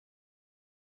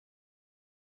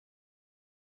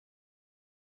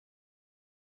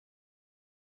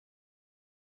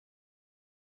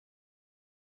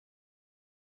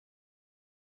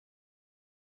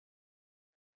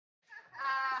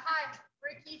Hi,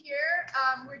 Rikke here.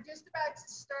 We're just about to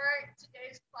start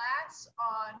today's class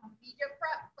on media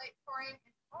prep, plate pouring,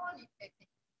 and colony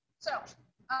picking. So,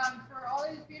 for all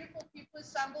these beautiful people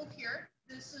assembled here,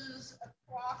 this is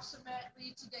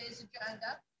approximately today's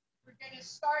agenda. We're going to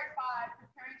start by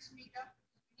preparing some media.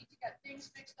 We need to get things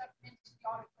mixed up into the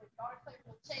autoclave. The autoclave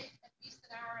will take at least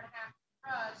an hour and a half to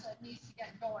run, so it needs to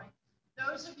get going.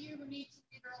 Those of you who need to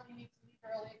leave early need to leave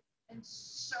early. And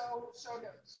so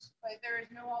goes. Like, there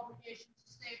is no obligation to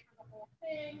stay for the whole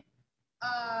thing,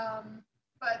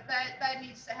 but that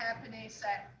needs to happen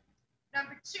ASAP.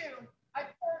 Number two, I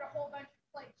poured a whole bunch of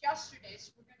plates yesterday,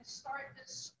 so we're going to start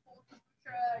this whole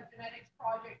Kombucha Genetics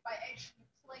project by actually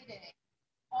plating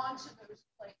onto those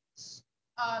plates.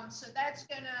 So that's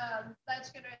gonna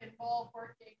involve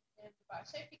working in the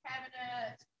biosafety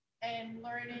cabinet and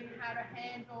learning how to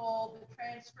handle the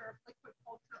transfer of liquid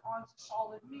culture onto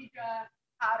solid media,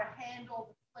 how to handle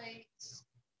the plates,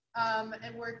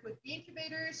 and work with the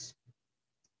incubators.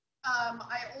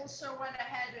 I also went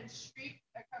ahead and streaked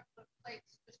a couple of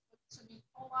plates just with some E.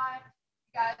 coli.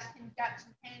 You guys can get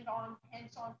some hands-on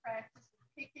practice of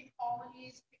picking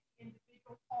colonies, picking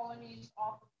individual colonies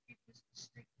off of previous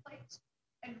streaked plates,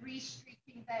 and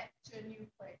re-streaking that to a new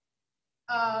plate.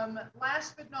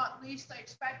 Last but not least, I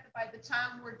expect that by the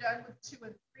time we're done with 2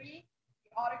 and 3,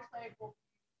 the autoclave will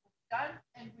be done,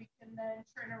 and we can then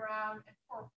turn around and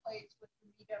pour plates with the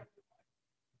media we want.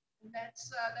 And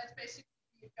that's basically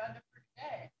the agenda for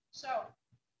today. So,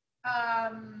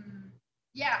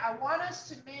 yeah, I want us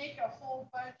to make a whole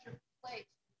bunch of plates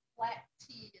with flat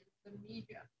tea in the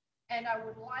media, and I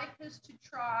would like us to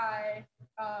try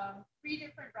 3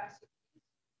 different recipes.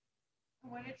 I'm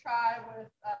going to try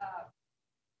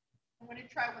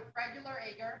with regular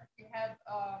agar. We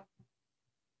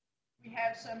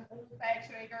have some old bags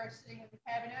of agar sitting in the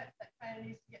cabinet that kind of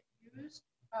needs to get used,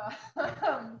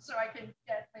 so I can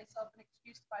get myself an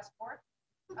excuse to buy some more.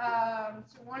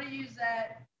 So I want to use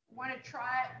that. I want to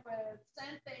try it with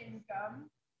xanthine gum,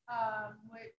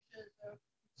 which is a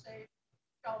safe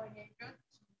gelling agent.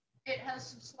 It has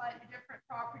some slightly different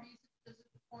properties. It doesn't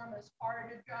form as hard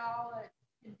a gel. It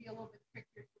can be a little bit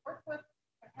trickier to work with,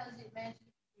 but has the advantage.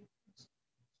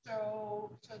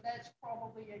 So that's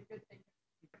probably a good thing.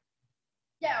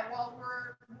 Yeah, well,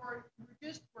 we're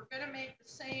going to make the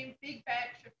same big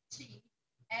batch of tea,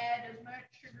 add as much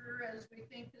sugar as we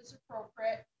think is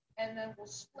appropriate, and then we'll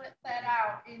split that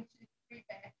out into 3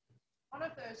 batches. One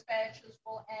of those batches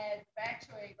will add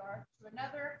Baxo agar, to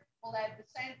another we'll add the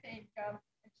xanthine gum,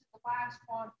 and to the last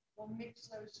one we'll mix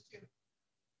those 2.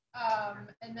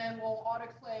 And then we'll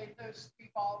autoclave those 3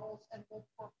 bottles, and we'll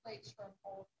pour plates from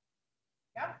all of them.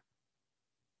 Yeah.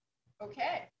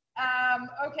 Okay.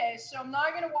 Okay, so I'm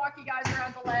not going to walk you guys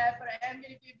around the lab, but I am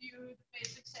going to give you the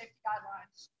basic safety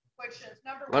guidelines, which is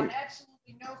number 1,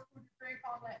 absolutely no food or drink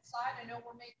on that side. I know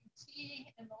we're making tea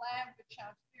in the lab, which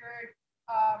sounds weird,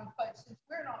 but since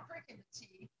we're not drinking the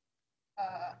tea,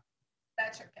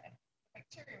 that's okay.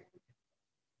 Bacteria will do,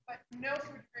 but no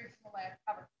food or drink in the lab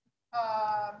ever.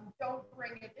 Don't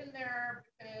bring it in there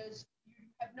because you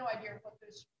have no idea what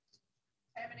this is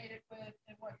contaminated with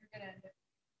and what you're going to end up.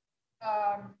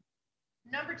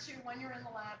 Number 2, when you're in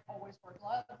the lab, always wear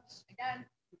gloves. Again,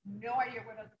 no idea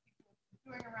what other people are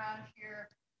doing around here,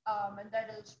 and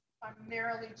that is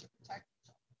primarily to protect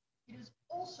yourself. It is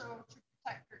also to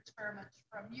protect your experiments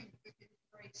from you, because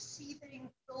you're a seething,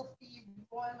 filthy,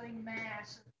 boiling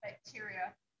mass of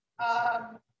bacteria.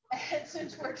 And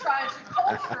since we're trying to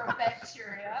culture a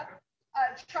bacteria,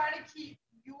 trying to keep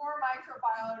your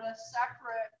microbiota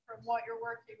separate from what you're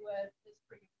working with is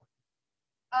pretty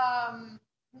important.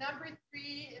 Number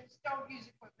 3 is don't use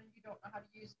equipment you don't know how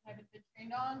to use and haven't been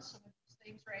trained on. Some of these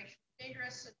things are actually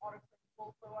dangerous, and autoclave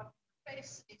will blow up in your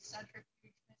face. A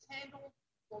centrifuge mishandled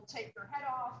will take your head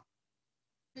off.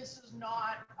 This is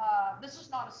not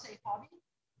a safe hobby.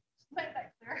 Just make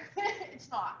that clear. It's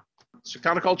not. So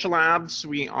Counterculture Labs,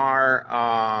 we are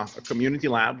a community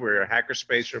lab. We're a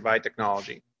hackerspace for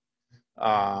biotechnology.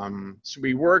 So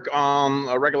we work on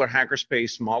a regular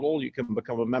hackerspace model. You can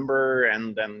become a member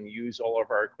and then use all of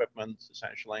our equipment,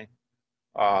 essentially.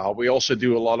 We also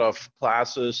do a lot of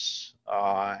classes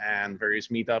and various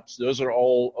meetups. Those are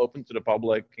all open to the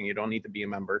public, and you don't need to be a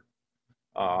member.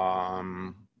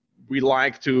 We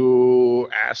like to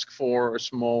ask for a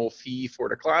small fee for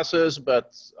the classes,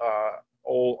 but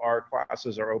all our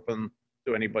classes are open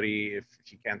to anybody. If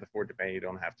you can't afford to pay, you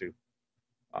don't have to.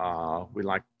 We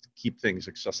like to keep things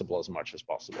accessible as much as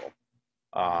possible.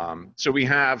 So we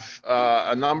have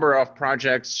a number of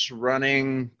projects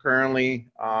running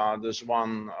currently. There's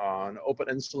one, an open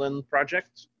insulin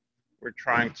project. We're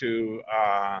trying to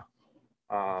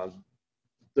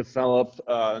develop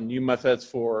new methods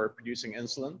for producing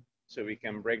insulin, so we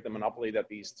can break the monopoly that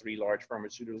these three large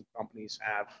pharmaceutical companies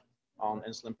have on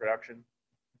insulin production.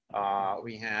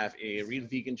 We have a real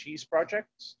vegan cheese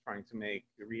project, trying to make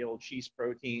real cheese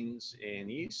proteins in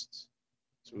yeast,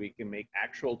 so we can make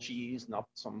actual cheese, not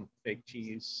some fake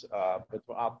cheese, but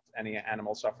without any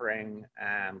animal suffering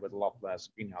and with a lot less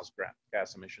greenhouse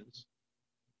gas emissions.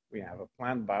 We have a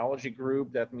plant biology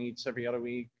group that meets every other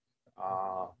week.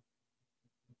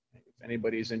 If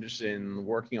anybody's interested in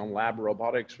working on lab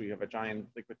robotics, we have a giant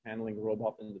liquid handling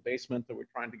robot in the basement that we're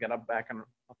trying to get up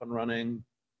and running.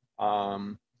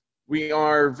 We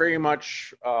are very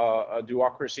much a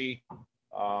duocracy.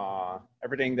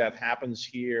 Everything that happens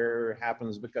here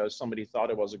happens because somebody thought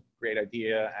it was a great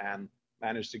idea and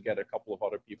managed to get a couple of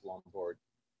other people on board.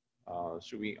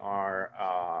 So we are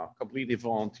a completely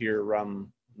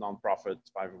volunteer-run nonprofit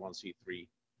 501c3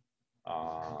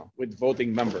 with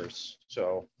voting members.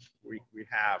 So we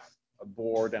have a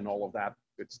board and all of that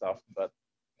good stuff, but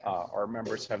our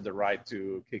members have the right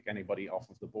to kick anybody off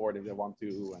of the board if they want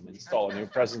to, and install a new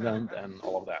president and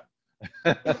all of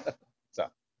that. So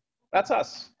that's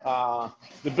us.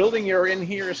 The building you're in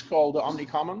here is called the Omni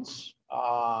Commons.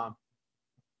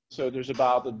 So there's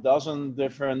about a dozen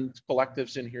different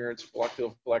collectives in here. It's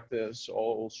collective of collectives,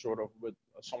 all sort of with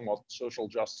a somewhat social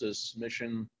justice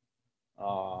mission.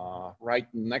 Right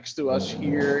next to us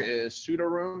here is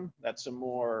Pseudo-Room. That's a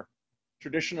more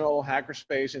traditional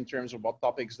hackerspace in terms of what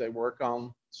topics they work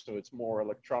on. So it's more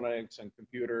electronics and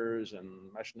computers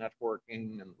and mesh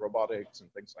networking and robotics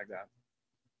and things like that.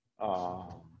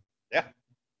 Yeah,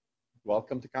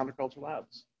 welcome to Counterculture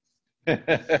Labs.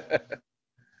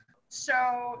 So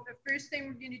the first thing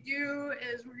we're going to do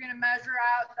is we're going to measure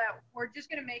out that we're just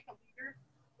going to make a liter.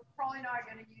 We're probably not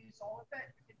going to use all of it.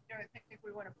 I don't think if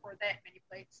we want to pour that many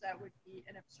plates, that would be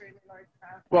an absurdly large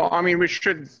amount. Well, I mean, we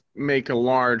should make a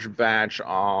large batch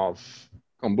of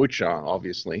kombucha,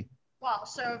 obviously. Well,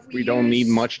 so if we don't need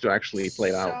much to actually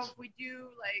plate out. So if we do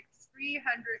like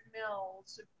 300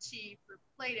 mils of tea for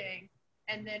plating,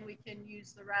 and then we can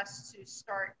use the rest to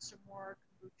start some more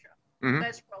kombucha. Mm-hmm.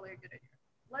 That's probably a good idea.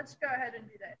 Let's go ahead and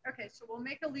do that. Okay, so we'll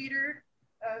make a liter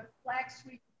of black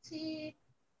sweet tea.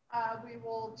 We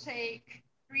will take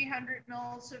 300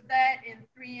 mils of that in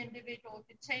 3 individual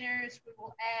containers. We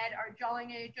will add our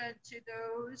gelling agent to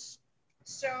those.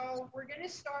 So we're going to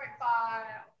start by,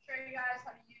 I'll show you guys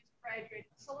how to use a graduated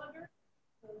cylinder.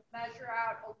 We'll measure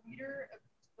out a liter of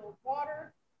distilled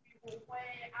water. We will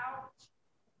weigh out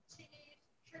tea,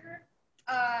 sugar,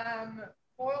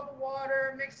 boil the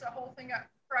water, mix the whole thing up,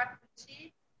 crack the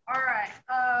tea. All right,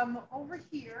 over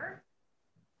here,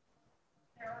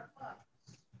 there are gloves.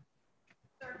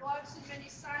 There are gloves in many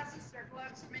sizes, there are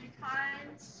gloves in many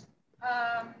kinds.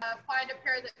 Find a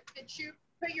pair that fits you.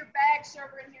 Put your bags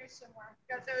over in here somewhere.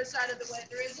 Got those out of the way.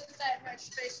 There isn't that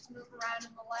much space to move around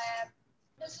in the lab.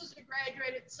 This is a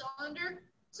graduated cylinder.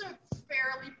 It's a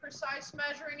fairly precise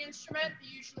measuring instrument. They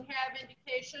usually have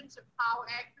indications of how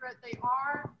accurate they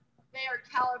are. They are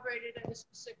calibrated at a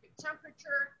specific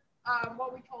temperature,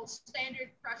 what we call standard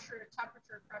pressure,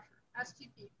 temperature pressure,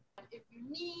 STP. If you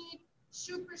need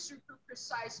super, super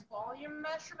precise volume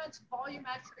measurements,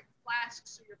 volumetric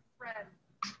flasks are your friend.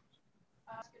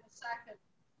 In a second.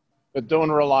 But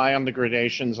don't rely on the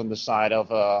gradations on the side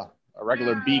of a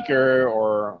regular beaker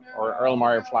or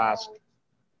Erlenmeyer flask.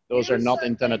 Those are not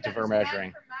intended for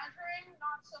measuring. For measuring,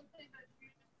 not something that's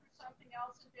used for something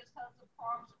else. It just has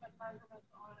approximate measurements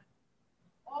on it.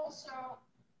 Also,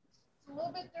 it's a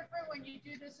little bit different when you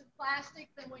do this in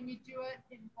plastic than when you do it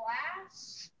in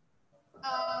glass.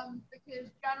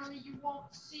 Because generally you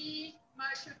won't see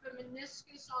much of the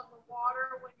meniscus on the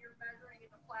water when you're measuring in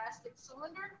a plastic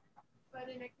cylinder. But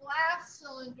in a glass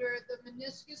cylinder, the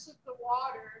meniscus of the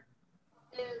water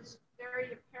is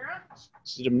very apparent.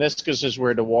 So the meniscus is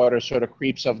where the water sort of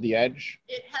creeps off the edge.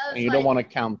 It has, and you don't want to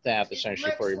count that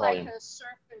essentially for your volume. It looks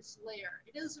like a surface layer.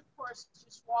 It is, of course,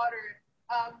 just water.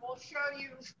 We'll show you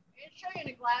in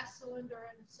a glass cylinder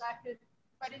in a second.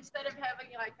 But instead of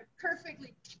having like a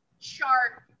perfectly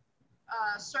sharp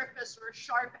surface or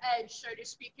sharp edge, so to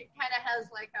speak, it kind of has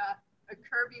like a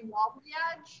curvy, wobbly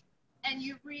edge. And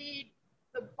you read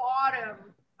the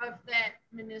bottom of that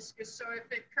meniscus. So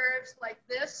if it curves like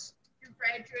this, your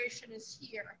graduation is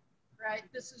here, right?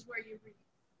 This is where you read.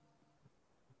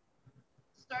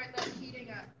 Start that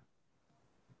heating up.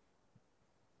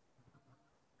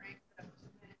 Crank it up to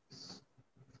max.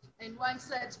 And once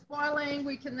that's boiling,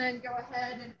 we can then go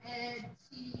ahead and add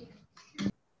tea and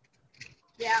sugar.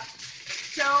 Yeah.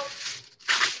 So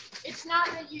it's not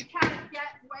that you kind of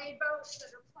get weigh boats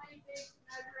that are plain big to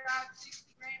measure out 60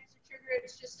 grams of sugar. sugar.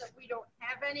 It's just that we don't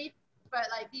have any. But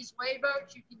like these whey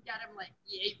boats, you can get them like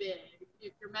yay big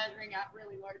if you're measuring out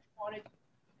really large quantities.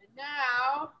 And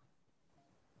now,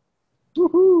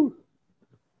 woohoo!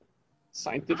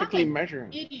 Scientifically I'm an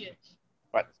measuring. idiot.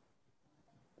 What?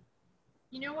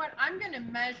 You know what? I'm going to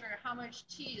measure how much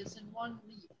tea is in one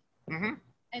leaf. Mm-hmm.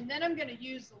 And then I'm going to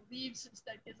use the leaves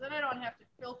instead, because then I don't have to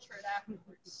filter it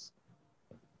afterwards.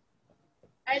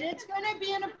 And it's going to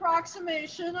be an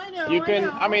approximation. I know. You can.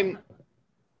 I mean,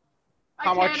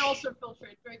 how much? I can also filter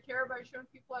it. Do I care about showing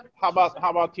people how to filter?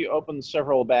 How about you open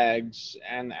several bags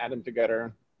and add them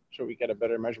together so we get a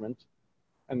better measurement,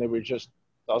 and then we just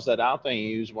toss that out and you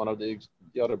use one of the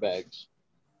other bags.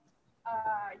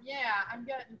 Yeah, I'm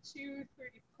getting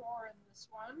 234 in this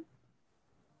one.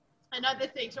 Another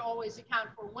thing to always account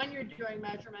for when you're doing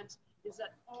measurements is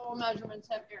that all measurements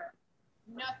have error.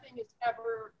 Nothing is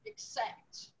ever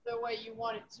exact the way you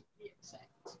want it to be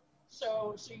exact.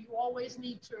 So you always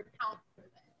need to account for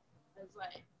that. As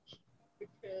like,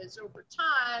 because over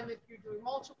time, if you're doing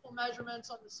multiple measurements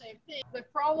on the same thing, the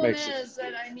problem is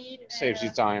that I need saves you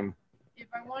time. If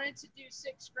I wanted to do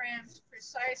 6 grams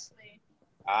precisely,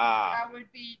 that would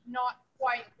be not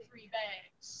quite 3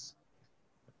 bags.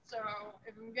 So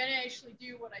if I'm going to actually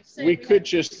do what I say, we could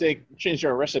just change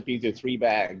our recipe to 3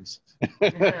 bags. All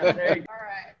right.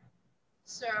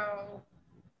 So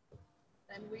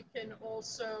then we can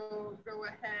also go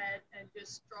ahead and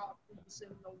just drop these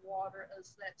in the water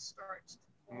as that starts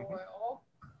to boil.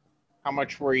 How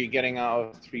much were you getting out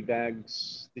of 3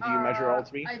 bags? Did you measure all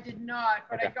 3? I did not,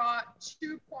 but okay. I got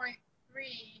 2.3,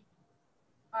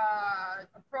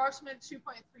 approximate 2.35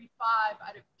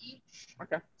 out of each.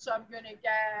 Okay. So I'm going to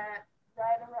get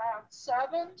right around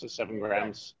 7. So 7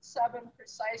 grams. 7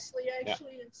 precisely,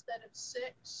 actually, instead of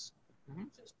 6,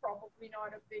 which is probably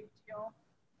not a big deal.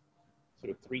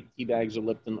 So 3 tea bags of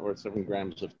Lipton or 7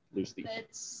 grams of loose tea.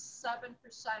 It's 7%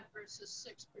 versus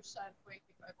 6% weight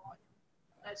by volume.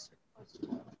 That's close to it.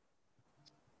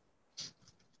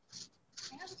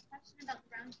 I have a question about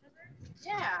brown sugar.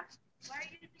 Yeah. Why are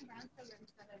you using brown sugar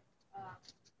instead of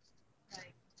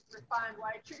like refined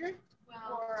white sugar?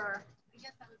 Well, or I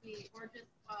guess that would be, or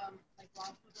just like raw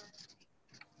sugar.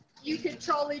 You could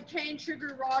totally cane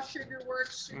sugar, raw sugar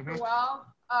works super well.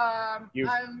 I'm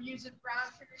using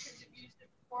brown sugar because I've used it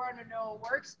before and I know it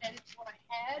works, and it's what I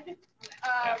had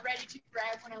ready to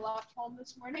grab when I left home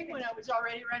this morning when I was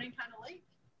already running kind of late.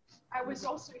 I was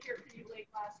also here pretty late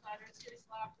last night. I was just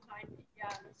left behind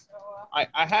p.m. So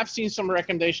I have seen some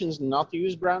recommendations not to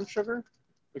use brown sugar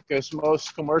because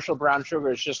most commercial brown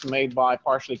sugar is just made by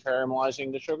partially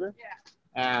caramelizing the sugar.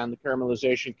 Yeah. And the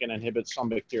caramelization can inhibit some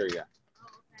bacteria.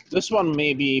 This one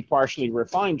may be partially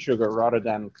refined sugar rather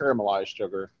than caramelized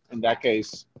sugar. In that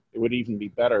case, it would even be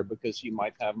better because you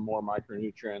might have more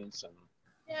micronutrients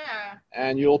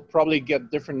and you'll probably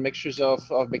get different mixtures of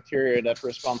bacteria that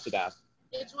respond to that.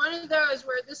 It's one of those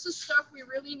where this is stuff we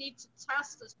really need to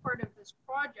test as part of this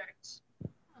project,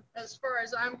 as far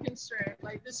as I'm concerned.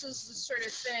 Like, this is the sort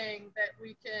of thing that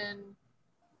we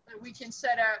can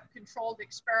set out controlled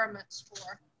experiments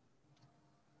for.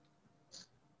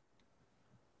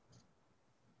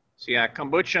 So yeah,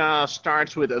 kombucha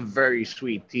starts with a very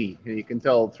sweet tea. You can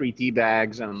tell 3 tea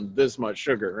bags and this much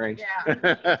sugar, right? Yeah.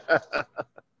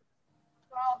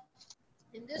 Well,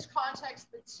 in this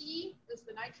context, the tea is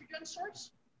the nitrogen source,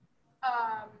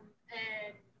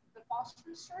 and the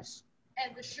phosphorus source,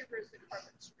 and the sugar is the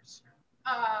carbon source.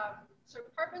 So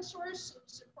carbon source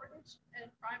is important,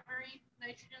 and primary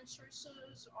nitrogen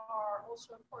sources are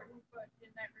also important, but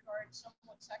in that regard,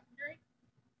 somewhat secondary.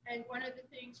 And one of the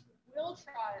things we will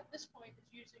try at this point is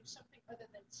using something other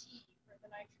than tea for the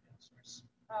nitrogen source.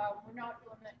 We're not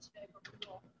doing that today, but we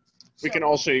will. We can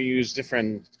also use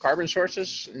different carbon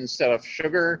sources. Instead of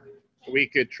sugar, we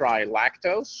could try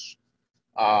lactose.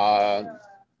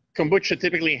 Kombucha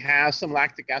typically has some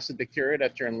lactic acid bacteria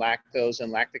that turn lactose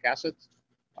and lactic acid,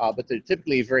 but they're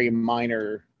typically a very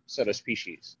minor set of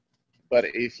species. But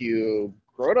if you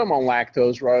grow them on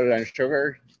lactose rather than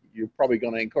sugar, you're probably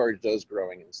going to encourage those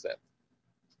growing instead.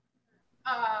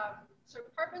 So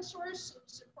carbon source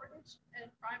is important, and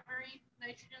primary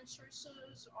nitrogen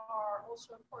sources are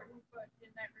also important, but in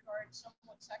that regard,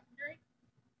 somewhat secondary.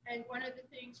 And one of the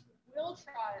things we will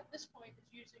try at this point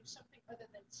is using something other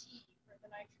than tea for the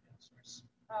nitrogen source.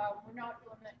 We're not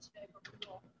doing that today, but we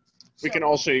will. We can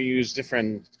also use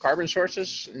different carbon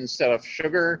sources. Instead of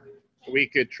sugar, we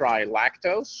could try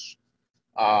lactose.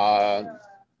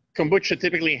 Kombucha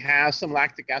typically has some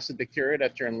lactic acid bacteria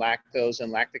that turn lactose and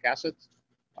lactic acid,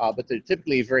 but they're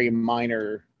typically a very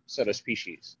minor set of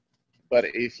species. But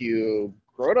if you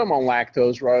grow them on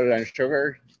lactose rather than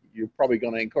sugar, you're probably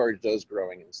going to encourage those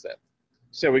growing instead.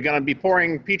 So we're going to be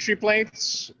pouring Petri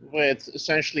plates with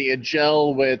essentially a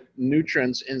gel with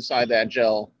nutrients inside that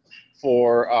gel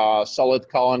for solid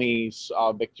colonies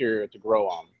of bacteria to grow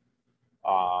on.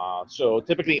 So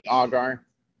typically agar.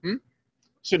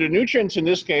 So the nutrients in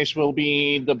this case will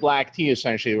be the black tea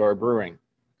essentially we're brewing,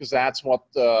 because that's what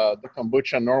the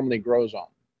kombucha normally grows on.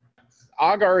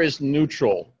 Agar is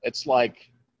neutral. It's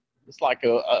like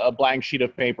a blank sheet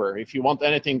of paper. If you want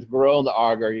anything to grow in the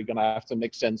agar, you're gonna have to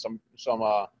mix in some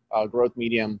growth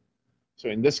medium. So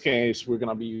in this case, we're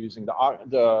gonna be using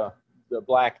the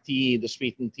black tea, the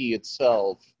sweetened tea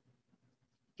itself,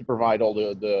 to provide all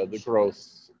the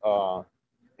growth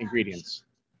ingredients.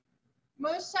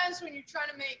 Most times when you're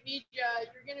trying to make media,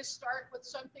 you're going to start with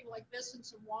something like this and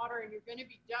some water, and you're going to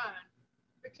be done,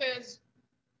 because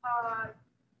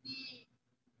the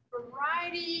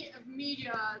variety of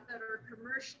media that are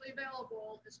commercially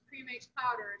available as pre-mixed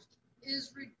powders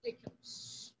is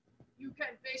ridiculous. You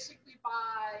can basically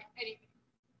buy anything.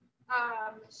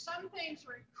 Some things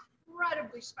are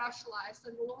incredibly specialized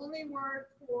and will only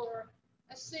work for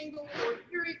a single or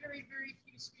very, very, very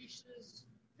few species,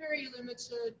 very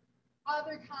limited.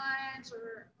 Other kinds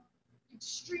are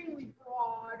extremely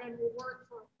broad and will work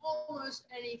for almost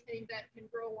anything that can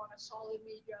grow on a solid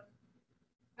medium.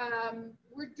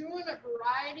 We're doing a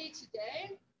variety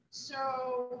today,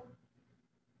 so,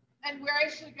 and we're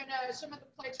actually gonna, some of the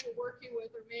plates we're working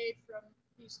with are made from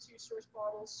these two source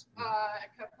bottles. A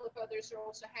couple of others are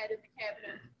also had in the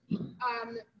cabinet.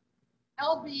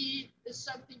 LB is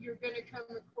something you're gonna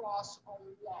come across a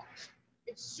lot.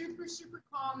 It's super, super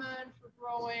common for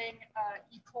growing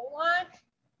E. coli,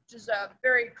 which is a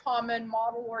very common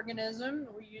model organism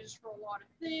that we use for a lot of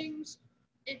things.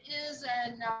 It is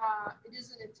an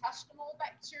intestinal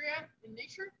bacteria in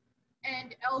nature,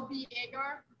 and LB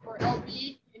agar, or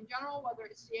LB in general, whether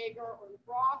it's the agar or the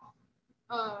broth,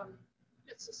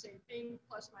 it's the same thing,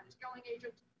 plus minus gelling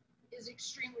agent, is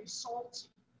extremely salty.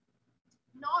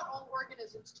 Not all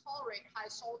organisms tolerate high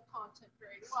salt content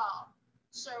very well.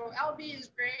 So LB is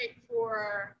great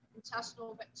for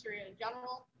intestinal bacteria in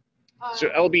general. So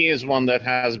LB is one that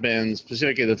has been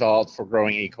specifically developed for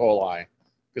growing E. coli,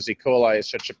 because E. coli is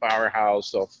such a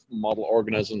powerhouse of model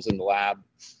organisms in the lab.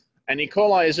 And E.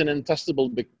 coli is an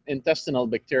intestinal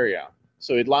bacteria.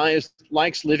 So it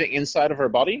likes living inside of our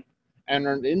body,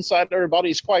 and inside of our body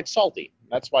is quite salty.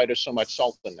 That's why there's so much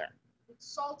salt in there. It's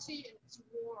salty and it's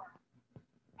warm.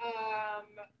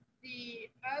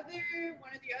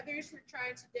 One of the others we're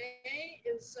trying today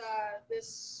is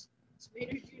this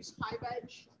tomato juice high veg,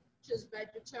 which is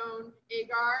vegetone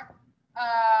agar.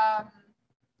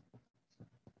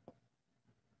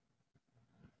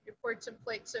 We poured some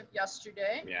plates of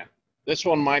yesterday. Yeah, this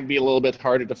one might be a little bit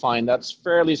harder to find. That's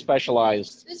fairly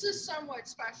specialized. This is somewhat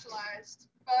specialized,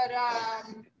 but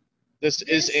this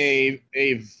is a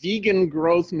vegan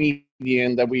growth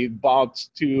medium that we bought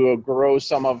to grow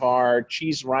some of our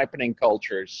cheese ripening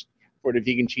cultures for the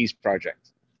vegan cheese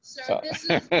project. So this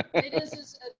is, it is,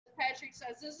 as Patrik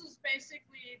says, this is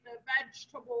basically the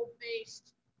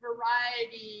vegetable-based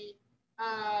variety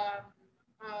of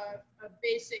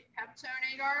basic peptone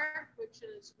agar, which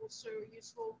is also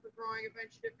useful for growing a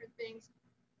bunch of different things.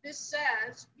 This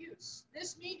says, use.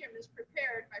 This medium is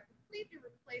prepared by completely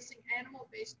replacing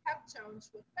animal-based peptones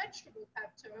with vegetable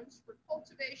peptones for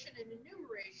cultivation and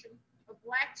enumeration of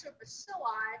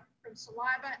lactobacilli from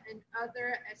saliva and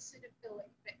other acidophilic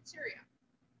bacteria.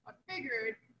 I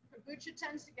figured kombucha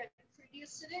tends to get pretty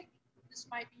acidic. This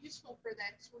might be useful for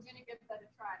that, so we're going to give that a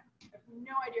try. I have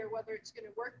no idea whether it's going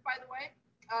to work, by the way.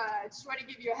 I just want to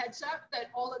give you a heads up that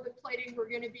all of the plating we're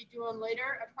going to be doing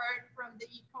later, apart from the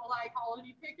E. coli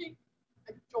colony picking,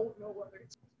 I don't know whether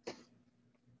it's.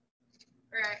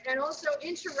 All right, and also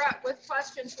interrupt with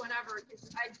questions whenever,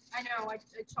 because I know I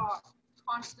talk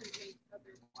constantly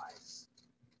otherwise.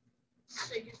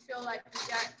 So you feel like you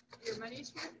got your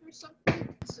money's worth or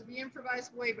something? So the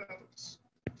improvised huevos.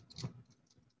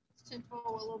 Tinfoil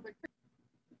a little bit.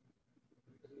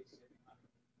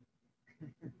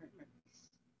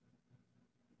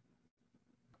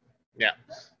 Yeah,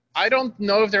 I don't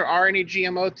know if there are any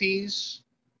GMO teas.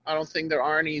 I don't think there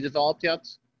are any developed yet.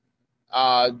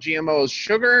 GMO is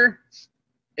sugar.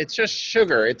 It's just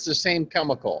sugar. It's the same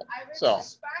chemical. I would So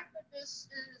suspect that this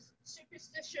is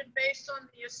superstition based on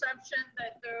the assumption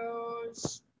that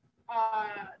those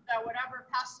that whatever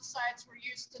pesticides were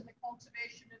used in the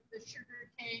cultivation of the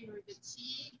sugar cane or the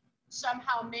tea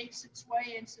somehow makes its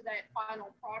way into that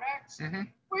final product,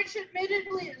 which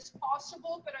admittedly is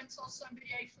possible, but until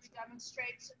somebody actually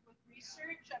demonstrates it with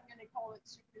research, I'm going to call it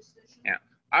superstition. Yeah.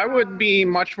 I would be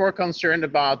much more concerned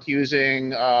about using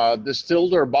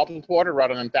distilled or bottled water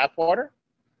rather than tap water,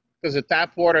 because the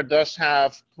tap water does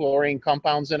have chlorine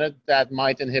compounds in it that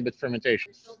might inhibit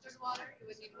fermentation. Filtered water, you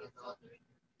would need to get filtered.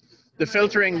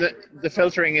 The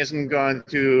filtering isn't going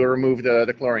to remove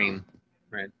the chlorine,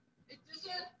 right? It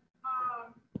doesn't,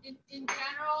 in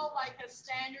general, like a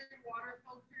standard water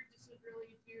filter doesn't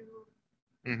really do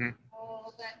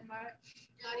all that much.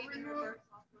 Not even reverse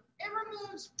osmosis. It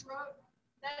removes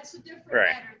that's a different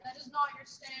Right. matter. That is not your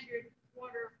standard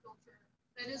water filter.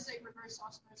 That is a reverse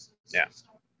osmosis Yeah.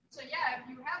 system. So yeah, if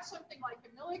you have something like a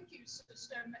milliQ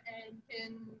system and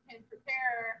can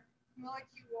prepare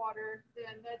milliQ water,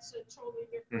 then that's a totally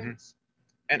different.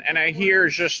 And I hear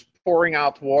just pouring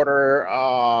out water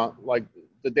like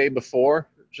the day before,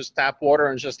 just tap water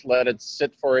and just let it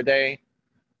sit for a day.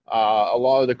 A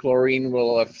lot of the chlorine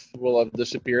will have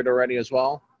disappeared already as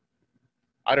well.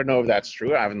 I don't know if that's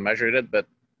true. I haven't measured it, but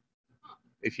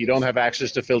if you don't have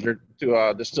access to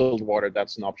distilled water,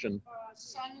 that's an option.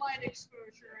 Sunlight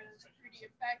exposure is pretty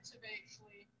effective,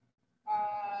 actually.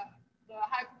 The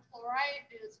hypochlorite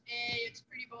it's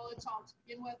pretty volatile to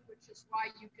begin with, which is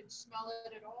why you can smell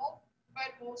it at all.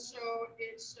 But also,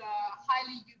 it's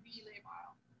highly UV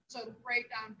labile, so it'll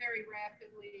break down very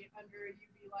rapidly under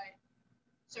UV light.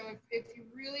 So if you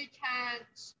really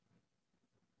can't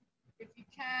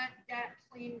get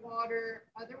clean water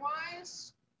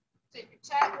otherwise, take your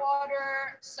tap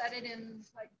water, set it in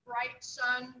like bright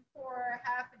sun for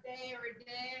half a day or a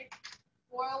day,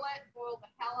 boil the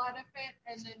hell out of it,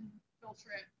 and then filter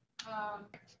it.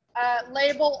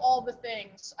 Label all the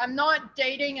things. I'm not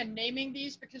dating and naming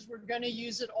these because we're going to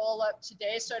use it all up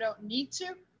today, so I don't need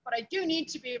to, but I do need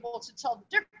to be able to tell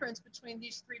the difference between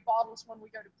these three bottles when we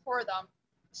go to pour them.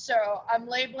 So I'm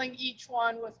labeling each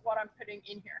one with what I'm putting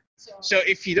in here. So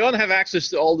if you don't have access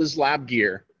to all this lab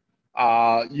gear,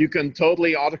 you can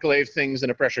totally autoclave things in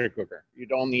a pressure cooker. You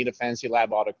don't need a fancy lab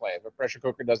autoclave. A pressure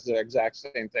cooker does the exact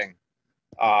same thing.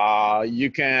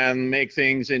 You can make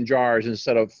things in jars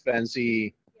instead of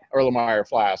fancy Erlenmeyer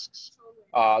flasks.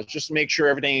 Just make sure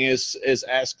everything is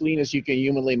as clean as you can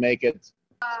humanly make it.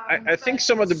 I think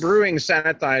some of the brewing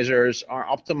sanitizers are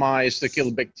optimized to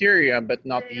kill bacteria, but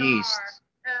not yeast.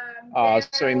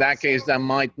 So in that case, that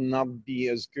might not be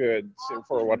as good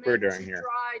for what we're doing here.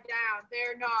 Dry down.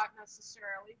 They're not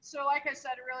necessarily. So like I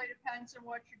said, it really depends on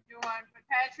what you're doing. But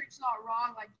Patrick's not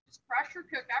wrong. Like, just pressure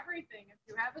cook everything. If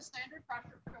you have a standard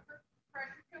pressure cooker,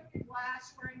 pressure cook your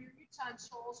glassware and your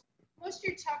utensils. Most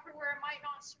of your Tupperware might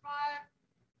not survive.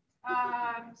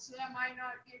 So that might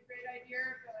not be a great idea.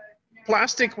 But,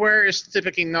 plasticware is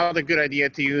typically not a good idea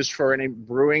to use for any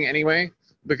brewing anyway,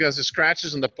 because the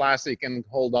scratches in the plastic can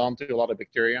hold on to a lot of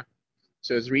bacteria.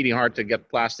 So it's really hard to get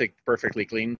plastic perfectly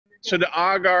clean. So the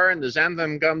agar and the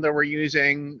xanthan gum that we're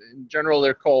using, in general,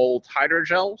 they're called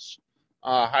hydrogels.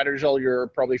 Hydrogel, you're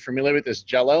probably familiar with, is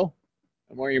Jello.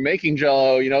 And when you're making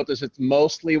Jello, you notice it's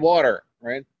mostly water,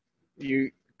 right? You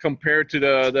compared to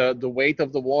the weight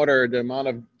of the water, the amount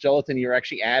of gelatin you're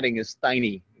actually adding is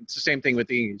tiny. It's the same thing with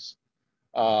these.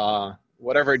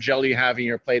 Whatever gel you have in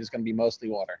your plate is going to be mostly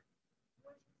water.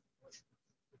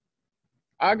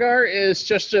 Agar is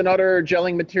just another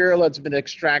gelling material that's been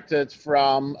extracted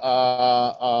from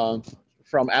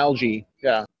algae.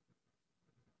 Yeah.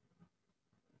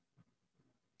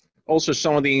 Also,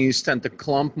 some of these tend to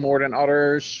clump more than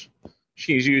others.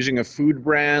 She's using a food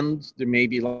brand. There may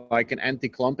be like an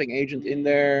anti-clumping agent in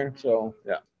there. So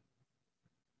yeah.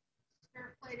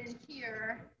 Stir plate in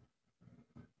here.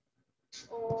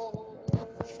 Oh.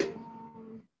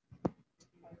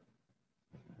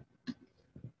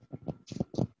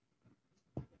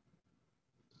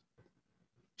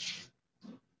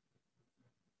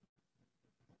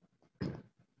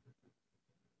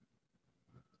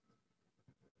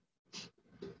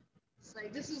 It's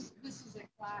like this is a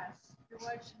class. You're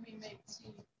watching me make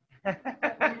tea. Be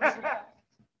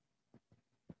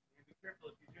careful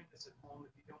if you're doing this at home,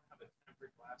 if you don't have a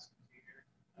tempered glass container.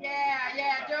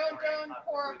 Yeah. Don't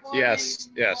pour boiling Yes.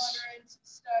 water into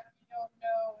stuff you don't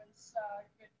know is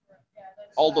good for it. Yeah,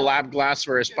 that's All the lab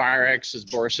glassware is Pyrex, is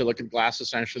borosilicate glass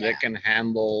essentially that can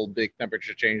handle big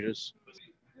temperature changes.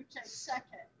 which I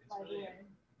second, by the way.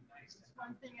 It's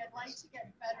one thing I'd like to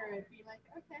get better at, be like,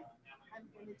 okay, I'm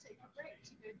going to take a break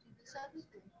to go do this other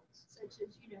thing, such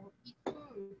as, eat food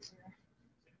or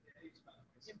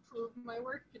improve my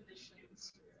work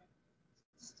conditions.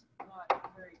 It's not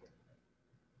very good.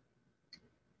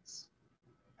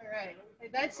 All right,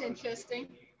 that's interesting.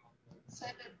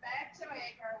 Send it back to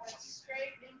agar, went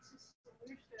straight into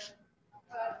solution,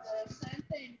 but the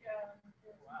xanthan gum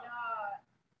is not.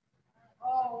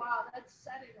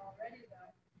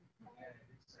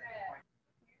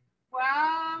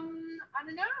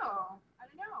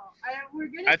 we're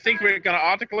gonna. I think we're going to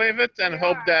autoclave it and We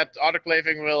hope are. that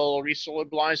autoclaving will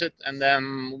resolubilize it, and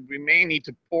then we may need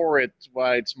to pour it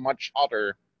while it's much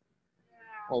hotter. Yeah.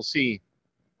 We'll see.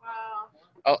 Wow.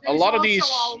 A There's lot of also these.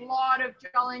 a lot of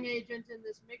gelling agent in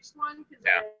this mixed one because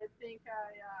Yeah. I think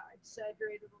I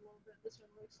exaggerated a little bit. This one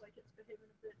looks like it's behaving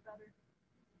a bit better,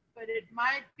 but it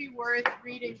might be worth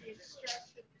reading the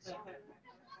instructions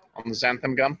On the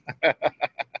xanthan gum.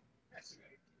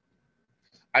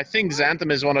 I think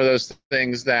xanthan is one of those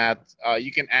things that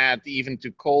you can add even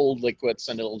to cold liquids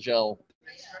and it'll gel.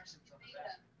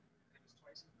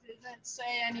 Doesn't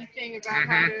say anything about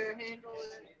how to handle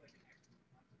it.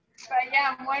 But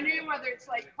yeah, I'm wondering whether it's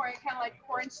like corn, kind of like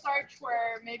cornstarch,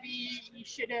 where maybe you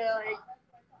should like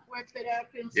whip it up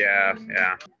and. Yeah,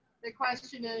 yeah. The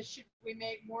question is, should we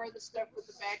make more of the stuff with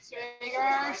the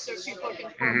backswagger so people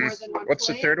can pour more than one What's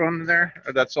the plate? third one there?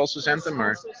 That's also That's xanthan, or?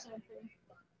 also something.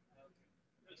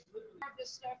 The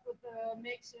stuff with the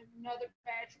mix and another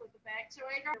batch with the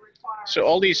backswagger. So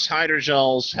all these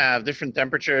hydrogels have different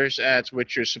temperatures at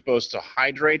which you're supposed to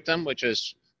hydrate them, which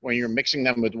is when you're mixing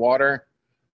them with water.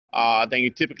 Then you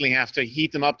typically have to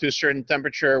heat them up to a certain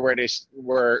temperature where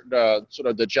the sort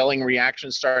of the gelling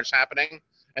reaction starts happening,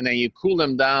 and then you cool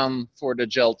them down for the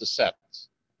gel to set.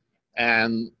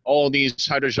 And all these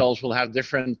hydrogels will have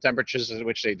different temperatures at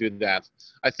which they do that.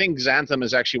 I think xanthan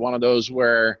is actually one of those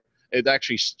where it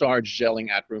actually starts gelling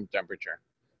at room temperature.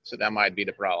 So that might be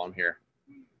the problem here.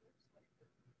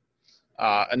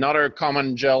 Another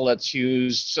common gel that's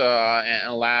used in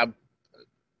a lab,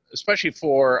 especially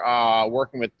for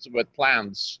working with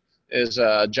plants, is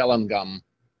gellan gum.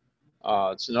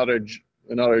 It's another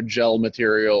gel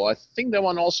material. I think that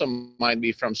one also might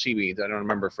be from seaweed. I don't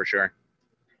remember for sure.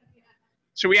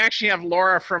 So we actually have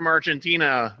Laura from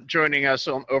Argentina joining us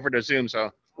over the Zoom.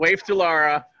 So wave to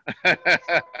Laura. Hi,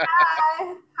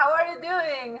 how are you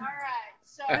doing? All right,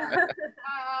 so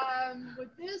with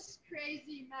this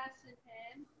crazy mess in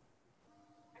hand,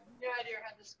 I have no idea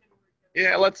how this is going to work.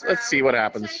 Yeah, let's see what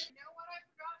happens. You know what I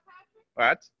forgot, Patrick?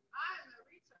 What? I'm a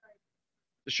retard.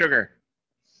 The sugar.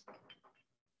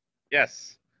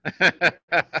 Yes. Oh, yeah.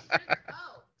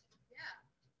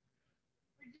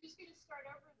 We're just going to start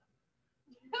over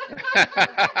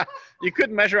then. You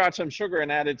could measure out some sugar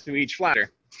and add it to each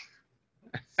flatter.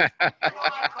 I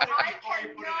cannot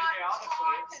talk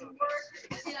and work at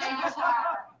the same time.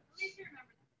 Please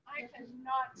remember that. I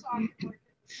cannot talk and work at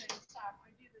the same time. I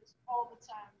do this all the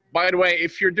time. By the way,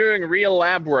 if you're doing real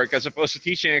lab work as opposed to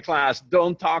teaching a class,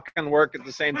 don't talk and work at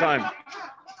the same time,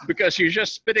 because you're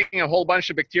just spitting a whole bunch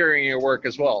of bacteria in your work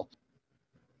as well.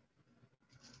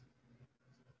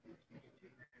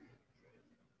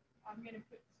 I'm going to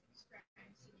put some strands in.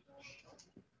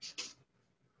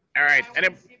 All right. If I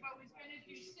was going to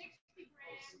do 60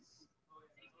 grams, 60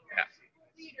 grams per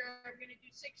liter, I'm going to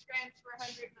do 6 grams per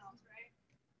 100 mils, right?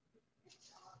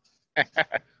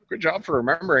 Good job for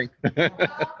remembering.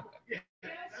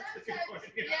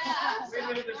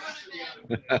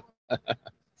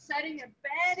 Setting a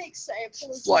bad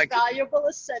example is Like- as valuable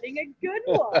as setting a good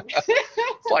one.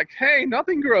 It's like, hey,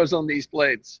 nothing grows on these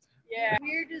plates. Yeah.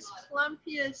 Weirdest,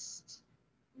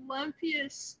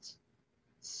 lumpiest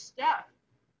stuff.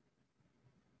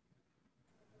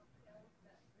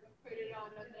 Put it on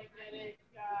a magnetic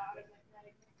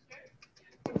mixture.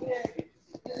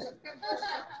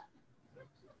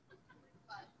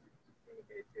 Go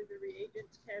through the reagent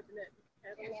cabinet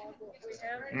and catalog what we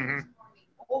have. Mm-hmm.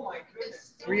 Oh my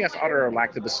goodness. We have other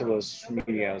lactobacillus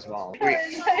media as well.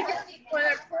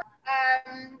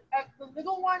 Of the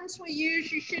little ones we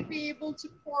use, you should be able to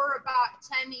pour about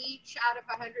 10 each out of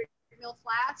a 100 ml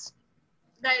flask.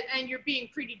 And you're being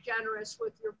pretty generous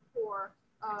with your pour.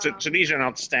 So these are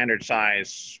not standard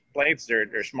size plates.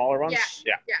 They're smaller ones.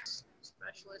 Yeah. Yes.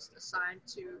 Specialist assigned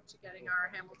to getting our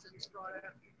Hamiltons brought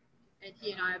up, and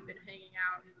he and I have been hanging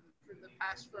out for the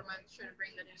past 4 months trying to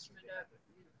bring that instrument up.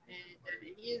 And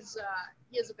he has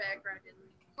a background in.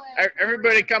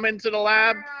 Everybody come into the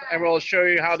lab, and we'll show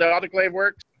you how the autoclave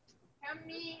works. Come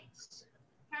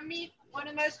meet one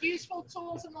of the most useful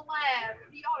tools in the lab,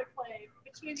 the autoclave.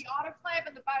 Between the autoclave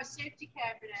and the biosafety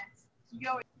cabinets, you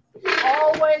go.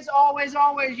 Always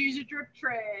use a drip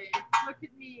tray. Look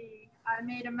at me. I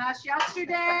made a mess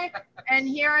yesterday, and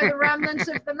here are the remnants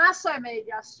of the mess I made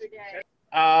yesterday.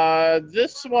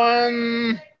 This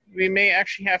one we may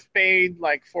actually have paid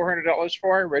like $400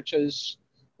 for, which is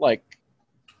like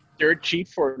dirt cheap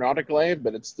for an autoclave,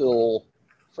 but it's still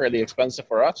fairly expensive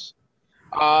for us.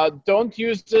 Don't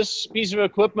use this piece of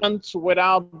equipment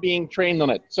without being trained on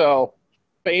it. So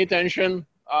pay attention.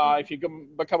 If you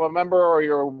become a member or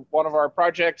you're one of our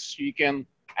projects, you can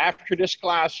after this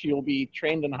class, you'll be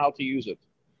trained on how to use it.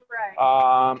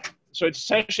 Right. So it's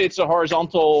essentially, it's a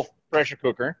horizontal pressure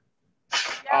cooker.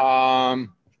 Yeah.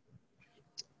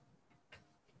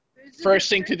 First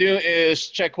thing to do is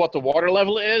check what the water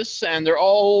level is, and they're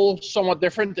all somewhat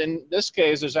different. In this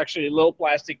case, there's actually a little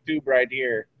plastic tube right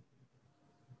here.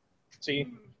 See?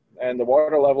 And the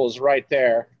water level is right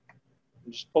there.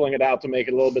 I'm just pulling it out to make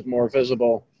it a little bit more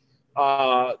visible.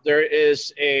 There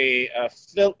is a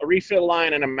refill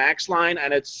line and a max line,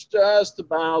 and it's just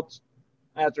about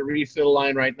at the refill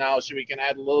line right now, so we can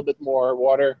add a little bit more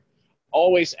water.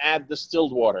 Always add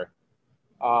distilled water.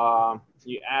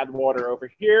 You add water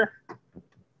over here.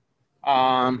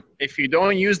 If you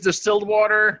don't use distilled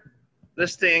water,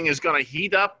 this thing is going to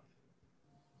heat up,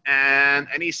 and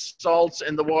any salts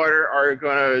in the water are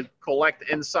going to collect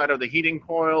inside of the heating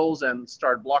coils and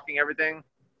start blocking everything.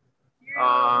 You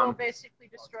will basically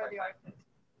destroy the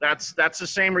autoclave. That's the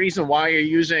same reason why you're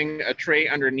using a tray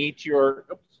underneath your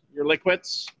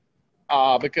liquids,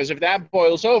 because if that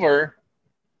boils over,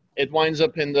 it winds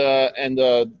up in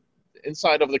the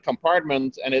inside of the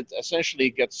compartment, and it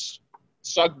essentially gets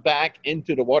sucked back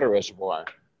into the water reservoir.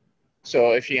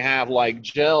 So if you have like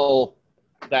gel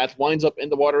that winds up in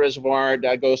the water reservoir,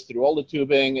 that goes through all the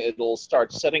tubing, it'll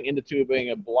start setting in the tubing,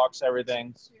 it blocks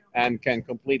everything, and can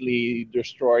completely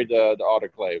destroy the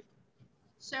autoclave.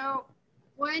 So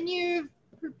when you've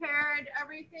prepared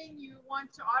everything you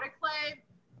want to autoclave,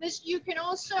 this you can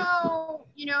also,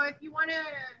 if you want to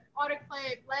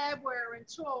autoclave labware and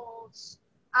tools,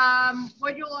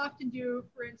 what you'll often do,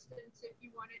 for instance, if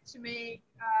you wanted to make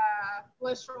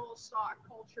glycerol stock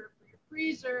culture for your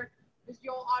freezer, is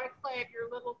you'll autoclave your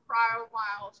little cryo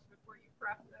vials before you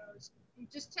prep those. You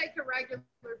just take a regular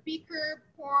beaker,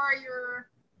 pour your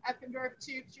Eppendorf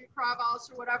tubes, your cryo vials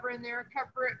or whatever in there,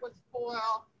 cover it with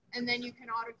foil, and then you can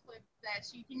autoclave that.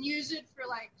 So you can use it for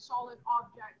like solid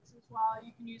objects as well.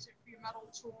 You can use it for your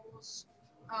metal tools.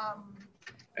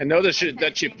 And notice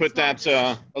that you put that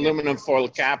aluminum foil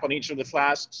cap on each of the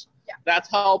flasks. Yeah. That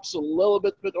helps a little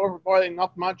bit with overboiling,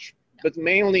 not much, but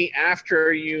mainly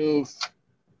after you've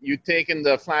taken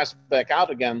the flask back out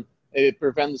again, it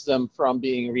prevents them from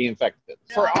being reinfected.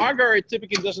 For agar, it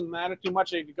typically doesn't matter too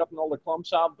much if you've gotten all the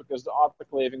clumps out, because the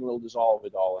autoclaving will dissolve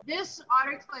it all. This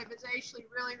autoclave is actually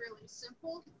really, really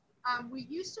simple. We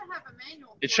used to have a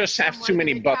manual. It just has too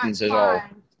many buttons is all.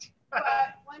 But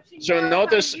once you So know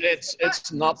notice how to use the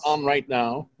it's not buttons, on right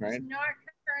now, right? It's not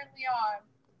currently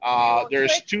on.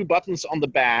 There's two buttons on the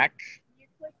back. You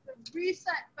click the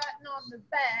reset button on the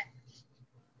back,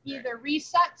 either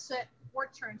resets it or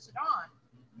turns it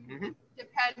on,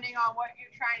 depending on what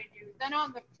you're trying to do. Then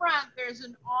on the front, there's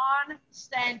an on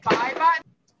standby button.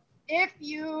 If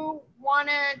you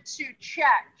wanted to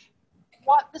check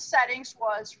what the settings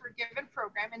was for a given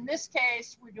program, in this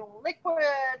case, we're doing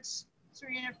liquids, so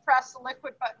you're going to press the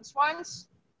liquid buttons once.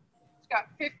 It's got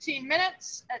 15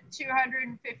 minutes at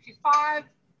 255,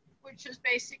 which is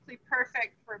basically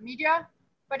perfect for media.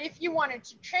 But if you wanted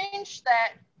to change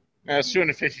that, It's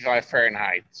 255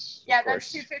 Fahrenheit. yeah,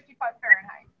 that's 255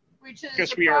 Fahrenheit, which is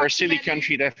because we are a silly approximately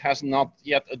country that has not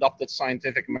yet adopted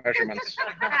scientific measurements.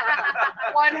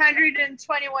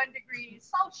 121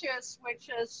 degrees Celsius, which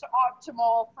is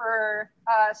optimal for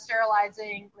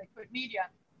sterilizing liquid media.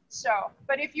 So,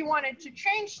 but if you wanted to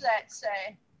change that,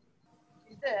 say,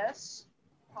 do this,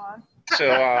 come on.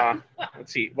 So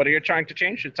let's see, what are you trying to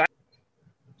change? The time?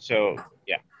 So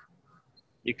yeah,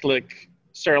 you click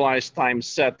sterilize time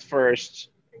set first,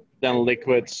 then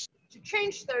liquids. To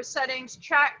change those settings,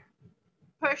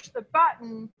 push the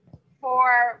button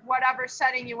for whatever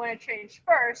setting you want to change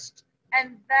first,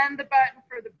 and then the button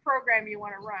for the program you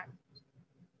want to run.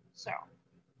 So.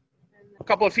 A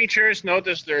couple of features.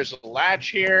 Notice there's a latch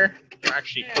here.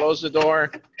 Actually close the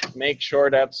door. Make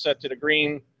sure that's set to the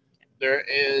green. There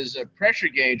is a pressure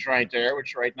gauge right there,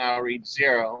 which right now reads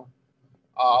 0.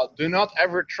 Do not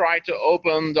ever try to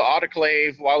open the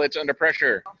autoclave while it's under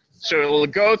pressure. So it will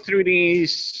go through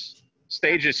these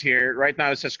stages here. Right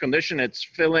now it says condition. It's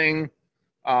filling.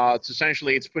 It's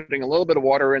essentially, it's putting a little bit of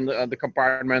water in the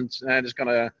compartment, and it's going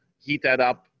to heat that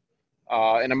up.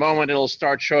 In a moment, it'll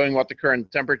start showing what the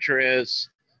current temperature is.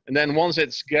 And then once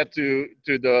it's get to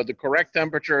the correct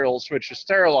temperature, it'll switch to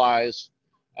sterilize.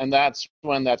 And that's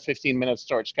when that 15 minutes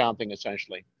starts counting,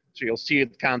 essentially. So you'll see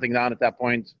it counting down at that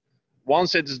point.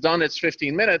 Once it's done its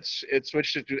 15 minutes, it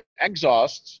switches to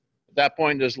exhaust. At that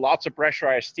point, there's lots of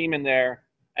pressurized steam in there,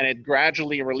 and it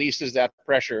gradually releases that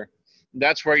pressure.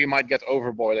 That's where you might get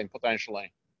overboiling,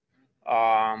 potentially.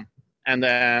 And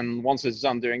then once it's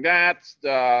done doing that,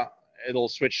 it'll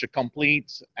switch to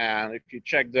complete. And if you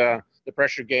check the the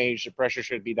pressure gauge, the pressure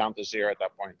should be down to 0 at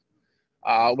that point.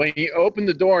 When you open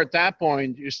the door at that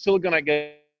point, you're still gonna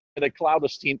get a cloud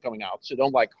of steam coming out. So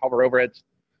don't like hover over it,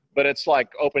 but it's like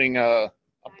opening a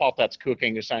pot that's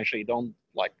cooking essentially. Don't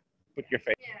like put your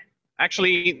face.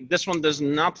 Actually, this one does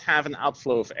not have an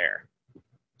outflow of air.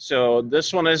 So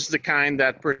this one is the kind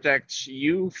that protects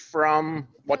you from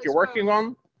what you're working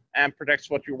on and protects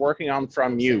what you're working on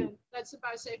from you. That's the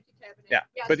biosafety cabinet. Yeah,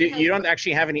 Yes, but you don't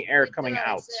actually have any air coming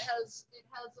out. It has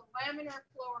a laminar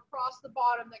flow across the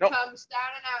bottom that comes down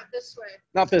and out this way.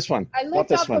 Not this one. I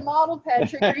looked up the model,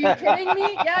 Patrik. Are you kidding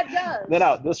me? Yeah, it does.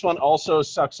 No, this one also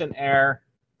sucks in air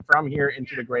from here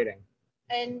into the grating.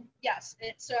 And yes,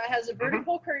 so it has a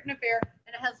vertical curtain of air,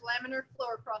 and it has laminar flow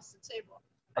across the table.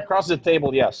 Across the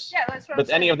table, yes. Yeah, that's what But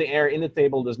any of the air in the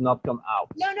table does not come out.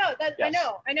 No, yes.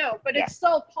 I know, but it's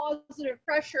still positive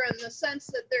pressure in the sense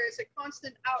that there is a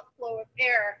constant outflow of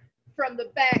air from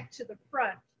the back to the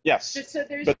front. Yes, so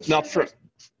but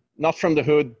not from the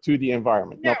hood to the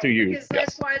environment, not to you. Because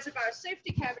that's why it's a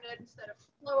biosafety cabinet instead of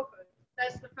flow hood.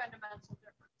 That's the fundamental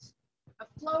difference. A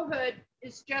flow hood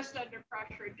is just under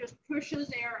pressure. It just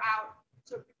pushes air out,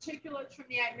 so particulates from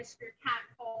the atmosphere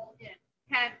can't fall in,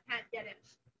 can't get in.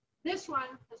 This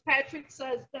one, as Patrik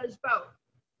says, does both.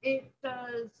 It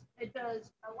does a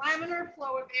laminar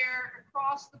flow of air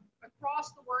across the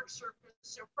work surface,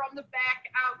 so from the back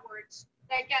outwards,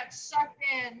 that gets sucked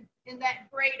in that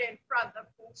grate in front that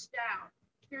pulls down.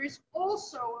 There's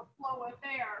also a flow of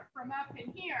air from up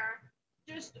in here,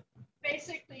 just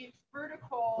basically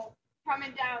vertical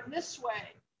coming down this way.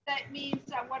 That means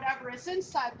that whatever is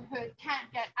inside the hood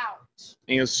can't get out.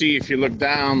 And you'll see if you look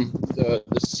down, the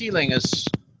ceiling is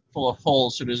full of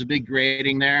holes, so there's a big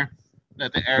grating there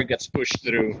that the air gets pushed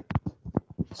through.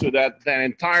 So that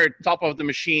entire top of the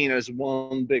machine is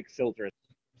one big filter.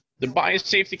 The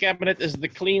biosafety cabinet is the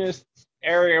cleanest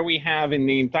area we have in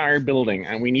the entire building,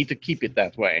 and we need to keep it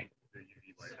that way.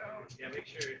 Yeah, make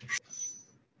sure.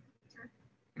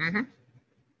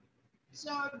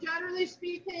 So generally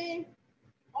speaking,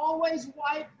 always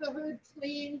wipe the hood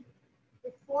clean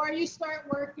before you start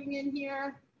working in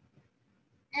here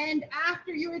and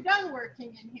after you are done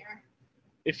working in here.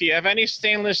 If you have any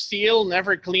stainless steel,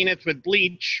 never clean it with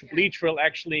bleach. Bleach will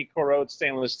actually corrode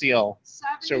stainless steel.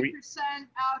 70%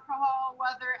 alcohol,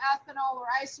 whether ethanol or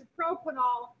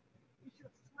isopropanol, is your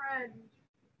friend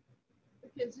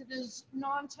because it is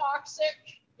non-toxic.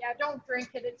 Yeah, don't drink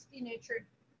it, it's denatured.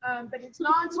 But it's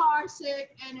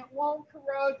non-toxic and it won't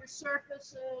corrode your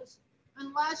surfaces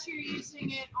unless you're using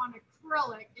it on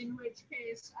acrylic, in which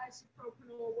case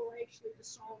isopropanol will actually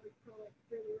dissolve acrylic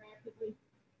really rapidly.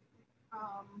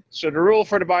 So the rule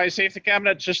for the biosafety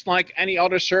cabinet, just like any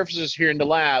other surfaces here in the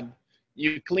lab,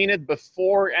 you clean it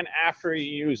before and after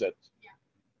you use it. Yeah.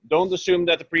 Don't assume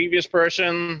that the previous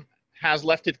person has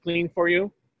left it clean for you,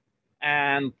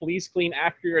 and please clean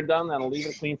after you're done and leave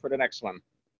it clean for the next one.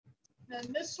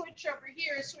 Then this switch over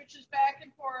here switches back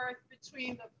and forth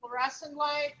between the fluorescent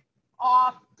light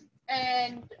off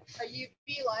and a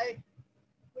UV light,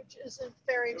 which isn't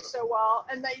faring so well,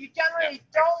 and that you generally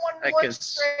don't want to look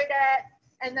straight at,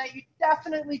 and that you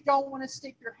definitely don't want to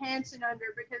stick your hands in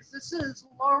under, because this is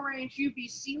low-range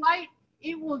UVC light.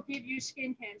 It will give you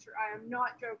skin cancer. I am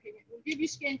not joking. It will give you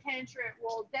skin cancer. It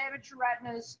will damage your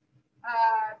retinas.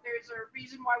 There's a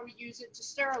reason why we use it to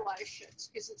sterilize shits,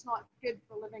 because it's not good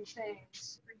for living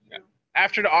things for you. Yeah.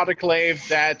 After the autoclave,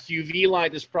 that UV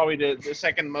light is probably the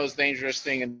second most dangerous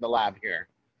thing in the lab here.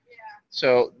 Yeah.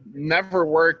 So never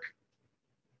work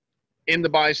in the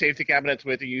biosafety cabinet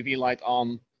with the UV light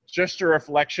on. Just a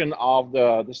reflection of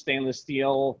the stainless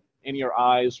steel in your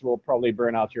eyes will probably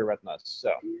burn out your retinas.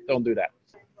 So don't do that.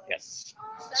 Yes.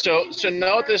 So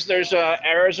notice there's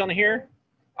arrows on here.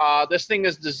 This thing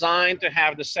is designed to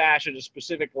have the sash at a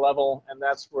specific level, and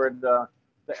that's where the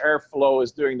airflow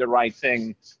is doing the right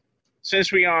thing.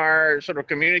 Since we are sort of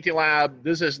community lab,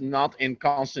 this is not in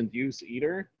constant use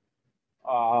either.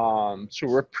 So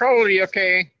we're probably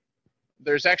okay.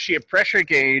 There's actually a pressure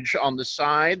gauge on the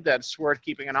side that's worth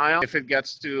keeping an eye on. If it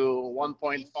gets to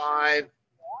 1.5, Water?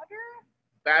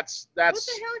 that's. What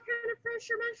the hell kind of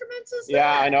pressure measurements is that?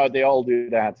 Yeah, I know, they all do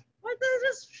that. What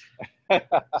does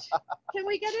Can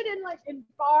we get it in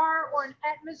bar or in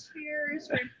atmospheres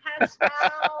or in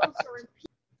pascals or in?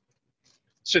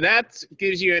 So that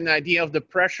gives you an idea of the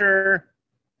pressure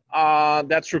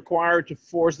that's required to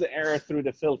force the air through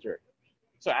the filter.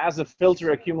 So as the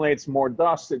filter accumulates more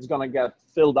dust, it's going to get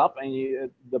filled up,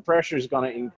 and the pressure is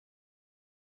going to increase.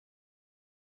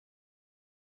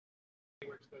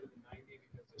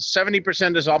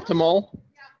 70% is optimal.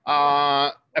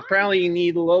 Apparently, you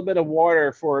need a little bit of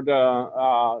water for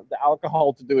the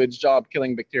alcohol to do its job,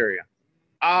 killing bacteria.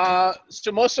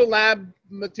 So most of the lab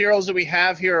materials that we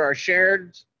have here are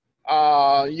shared.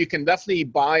 You can definitely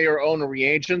buy your own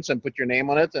reagents and put your name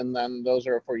on it, and then those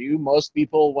are for you. Most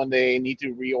people, when they need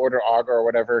to reorder agar or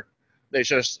whatever, they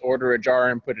just order a jar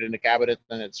and put it in a cabinet,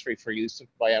 and it's free for use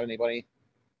by anybody.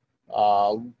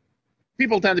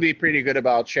 People tend to be pretty good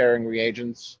about sharing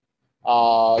reagents.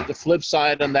 The flip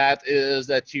side on that is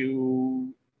that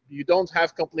you don't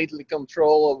have completely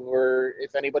control over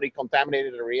if anybody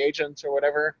contaminated the reagents or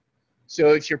whatever.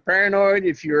 So if you're paranoid,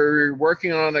 if you're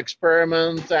working on an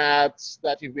experiment that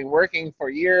you've been working for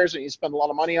years and you spend a lot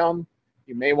of money on,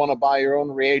 you may want to buy your own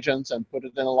reagents and put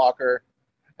it in a locker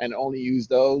and only use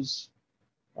those.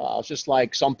 It's just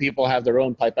like some people have their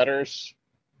own pipetters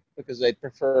because they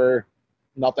prefer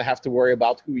not to have to worry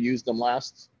about who used them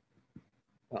last.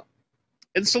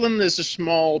 Insulin is a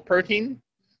small protein.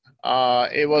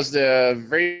 It was the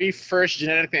very first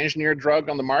genetically engineered drug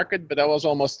on the market, but that was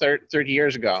almost 30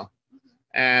 years ago.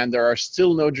 And there are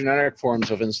still no generic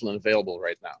forms of insulin available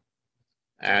right now.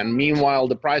 And meanwhile,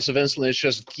 the price of insulin is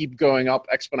just keep going up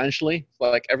exponentially.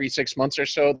 Like every 6 months or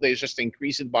so, they just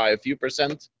increase it by a few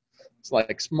percent. It's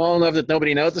like small enough that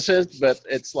nobody notices, but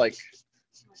it's like,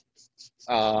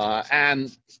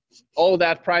 and all of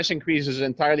that price increase is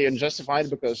entirely unjustified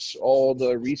because all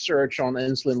the research on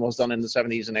insulin was done in the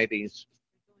 70s and 80s.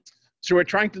 So we're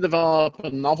trying to develop a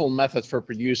novel method for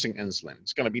producing insulin.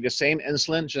 It's going to be the same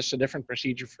insulin, just a different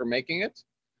procedure for making it.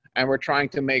 And we're trying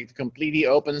to make it completely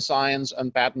open science,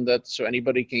 unpatented, so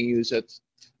anybody can use it.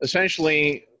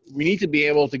 Essentially, we need to be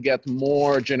able to get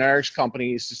more generics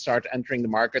companies to start entering the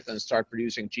market and start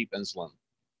producing cheap insulin.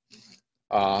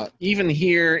 Even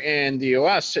here in the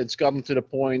US, it's gotten to the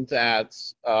point that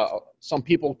some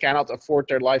people cannot afford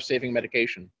their life-saving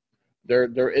medication.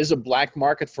 There is a black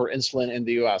market for insulin in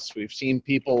the US. We've seen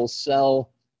people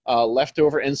sell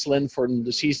leftover insulin for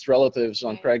deceased relatives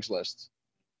on Craigslist.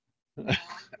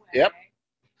 Yep.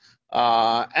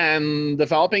 And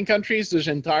developing countries, there's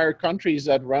entire countries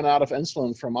that run out of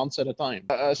insulin for months at a time.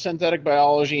 Synthetic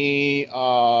biology,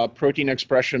 protein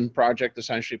expression project,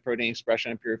 essentially protein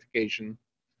expression and purification.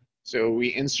 So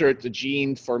we insert the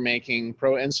gene for making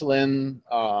proinsulin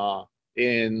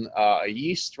in a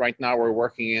yeast. Right now we're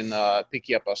working in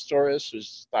Pichia pastoris, which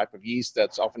is a type of yeast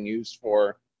that's often used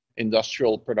for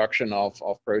industrial production of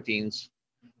proteins.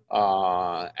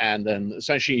 And then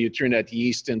essentially you turn that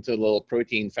yeast into a little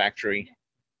protein factory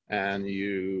and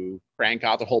you crank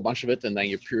out a whole bunch of it and then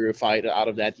you purify it out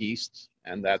of that yeast,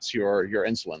 and that's your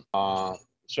insulin.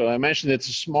 So I mentioned it's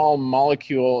a small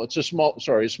molecule, it's a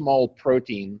small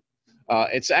protein.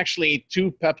 It's actually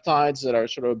two peptides that are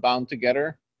sort of bound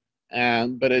together,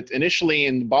 but it initially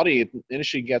in the body, it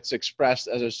initially gets expressed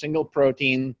as a single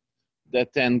protein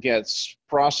that then gets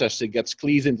processed. It gets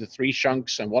cleaved into 3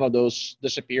 chunks, and one of those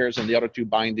disappears, and the other 2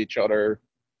 bind each other.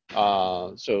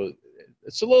 So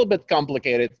it's a little bit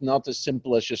complicated, not as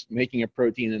simple as just making a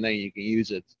protein and then you can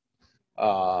use it. So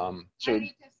How are you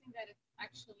testing that it's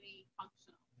actually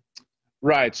functional?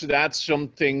 Right, so that's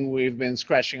something we've been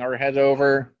scratching our head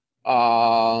over.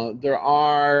 There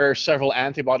are several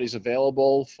antibodies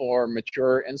available for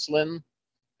mature insulin,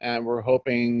 and we're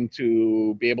hoping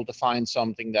to be able to find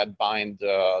something that bind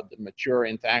the mature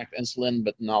intact insulin,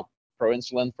 but not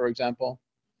proinsulin, for example.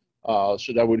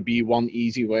 So that would be one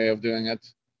easy way of doing it.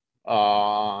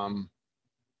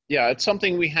 Yeah, it's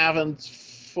something we haven't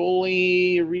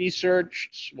fully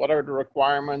researched. What are the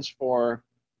requirements for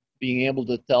being able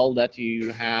to tell that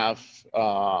you have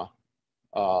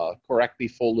correctly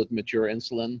folded mature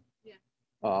insulin?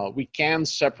 We can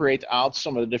separate out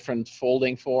some of the different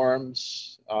folding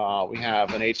forms. We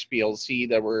have an HPLC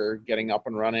that we're getting up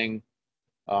and running.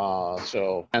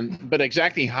 But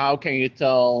exactly how can you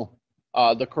tell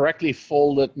the correctly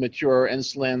folded mature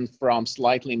insulin from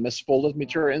slightly misfolded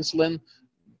mature insulin?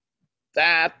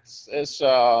 That is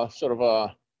sort of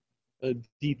a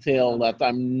detail that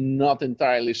I'm not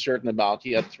entirely certain about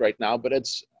yet right now, but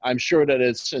I'm sure that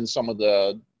it's in some of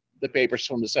the papers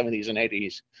from the 70s and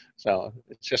 80s. So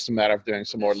it's just a matter of doing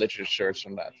some more literature search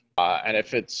on that. And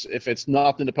if it's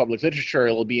not in the public literature,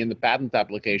 it'll be in the patent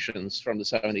applications from the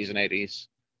 70s and 80s,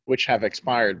 which have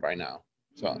expired by now.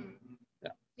 So,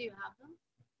 yeah. Do you have them?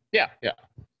 Yeah.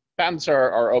 Patents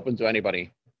are open to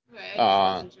anybody.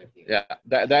 Right. Yeah,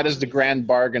 that is the grand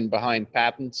bargain behind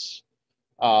patents,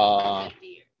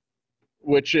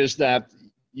 which is that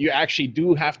you actually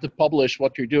do have to publish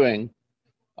what you're doing.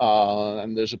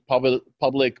 And there's a public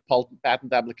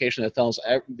patent application that tells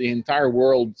the entire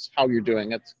world how you're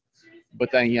doing it,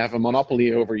 but then you have a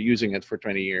monopoly over using it for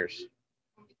 20 years.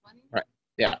 funny. Right.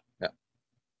 Yeah. Yeah.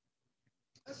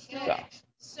 Okay.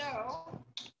 So,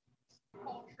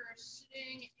 culture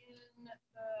sitting in the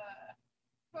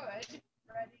hood,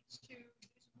 ready to do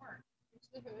some work.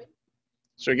 Here's the hood.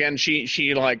 So again,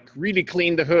 she like really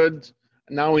cleaned the hood.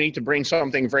 Now we need to bring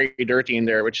something very dirty in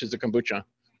there, which is the kombucha.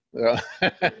 It is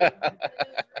really,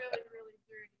 really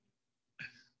dirty.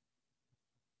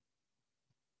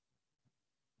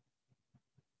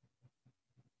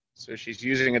 So she's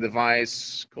using a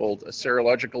device called a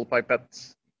serological pipette,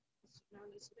 It's known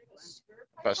as a stir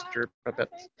buster pipette.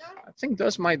 I think, yeah. I think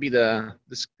those might be the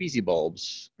squeezy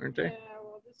bulbs, aren't they? Yeah,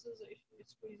 well, this is actually a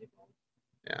squeezy bulb.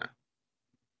 Yeah.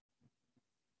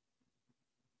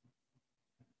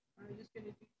 I'm just going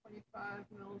to do 25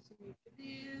 mils in each of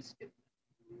these. Get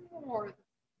more than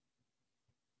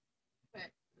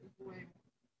effect is way more.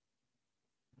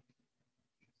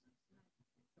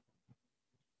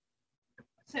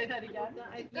 Say that again.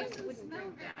 It doesn't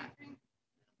smell that. I think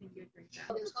you'd drink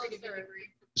that. It's pretty good.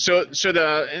 So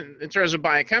in terms of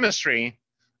biochemistry,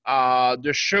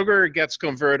 the sugar gets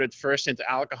converted first into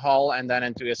alcohol and then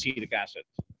into acetic acid.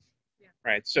 Yeah.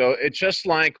 Right. So it's just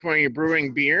like when you're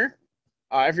brewing beer.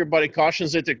 Everybody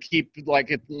cautions it to keep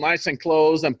like it nice and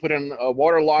closed and put a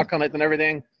water lock on it and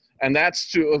everything. And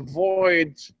that's to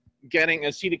avoid getting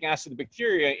acetic acid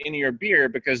bacteria in your beer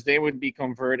because they would be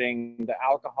converting the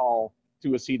alcohol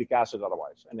to acetic acid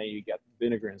otherwise. And then you get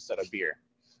vinegar instead of beer.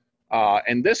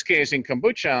 In this case, in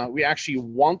kombucha, we actually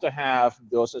want to have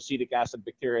those acetic acid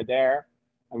bacteria there.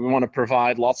 And we want to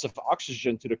provide lots of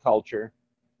oxygen to the culture,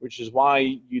 which is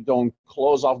why you don't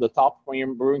close off the top when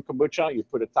you're brewing kombucha. You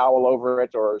put a towel over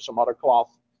it or some other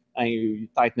cloth, and you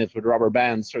tighten it with rubber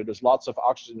bands. So there's lots of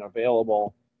oxygen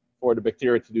available for the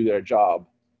bacteria to do their job.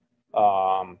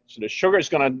 So the sugar is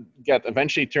going to get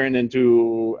eventually turned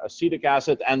into acetic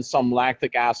acid and some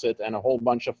lactic acid and a whole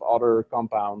bunch of other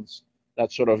compounds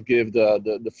that sort of give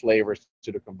the flavors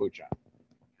to the kombucha.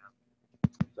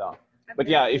 So, but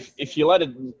yeah, if you let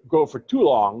it go for too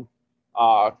long,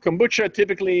 kombucha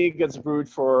typically gets brewed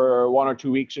for 1 or 2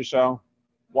 weeks or so.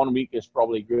 1 week is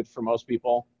probably good for most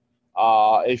people.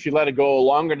 If you let it go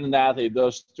longer than that, it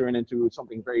does turn into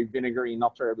something very vinegary,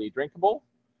 not terribly drinkable.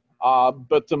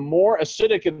 But the more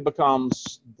acidic it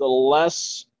becomes, the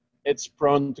less it's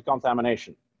prone to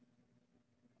contamination.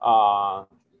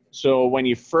 So when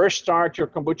you first start your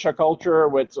kombucha culture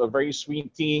with a very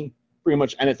sweet tea, pretty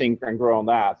much anything can grow on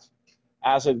that.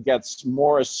 As it gets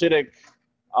more acidic,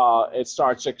 it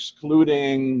starts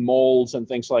excluding molds and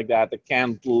things like that that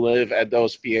can't live at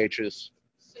those pHs.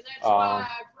 So that's why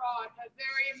I brought a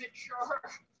very mature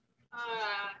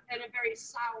and a very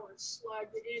sour slug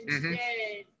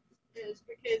instead, is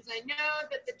because I know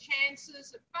that the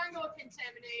chances of fungal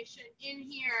contamination in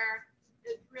here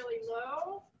is really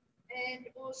low, and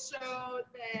also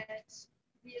that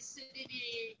the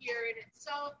acidity here in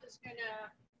itself is going to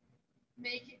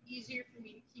make it easier for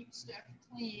me to keep stuff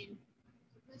clean.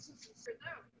 This is for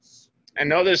those. And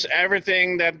notice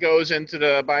everything that goes into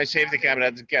the biosafety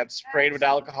cabinet gets sprayed with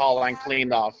alcohol and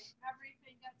cleaned off.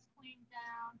 Everything gets cleaned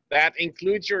down. That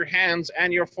includes your hands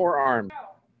and your forearms.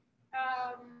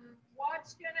 So,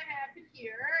 what's going to happen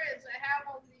here is I have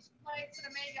all these plates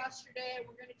that I made yesterday.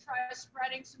 We're going to try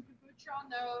spreading some kombucha on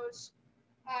those.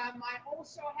 I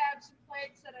also have some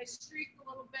plates that I streaked a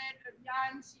little bit of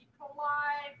Jan's E.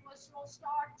 coli glycerol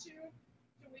stock to,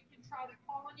 so we can try the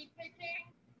colony picking.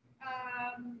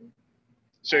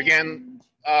 So again,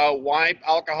 wipe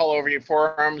alcohol over your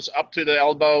forearms up to the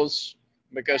elbows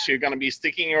because you're going to be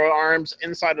sticking your arms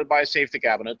inside the biosafety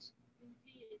cabinet.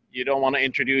 Indeed. You don't want to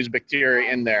introduce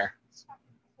bacteria in there.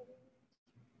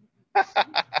 My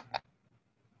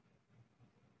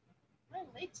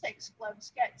latex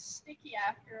gloves get sticky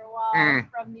after a while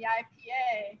from the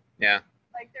IPA. Yeah.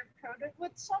 Like they're coated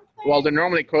with something. Well, they're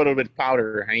normally coated with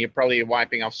powder, and you're probably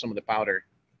wiping off some of the powder.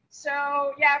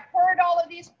 So yeah, I poured all of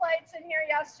these plates in here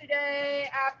yesterday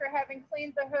after having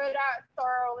cleaned the hood out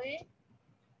thoroughly.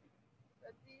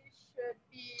 But these should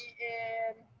be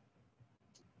in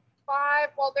 5.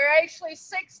 Well, there are actually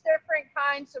 6 different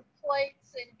kinds of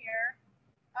plates in here.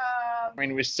 I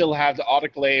mean, we still have the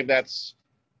autoclave that's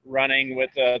running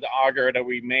with the auger that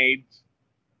we made.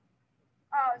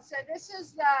 Oh, so this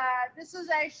is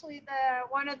actually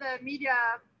one of the media.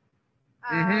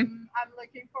 I'm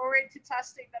looking forward to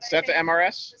testing that. Is that the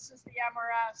MRS? This is the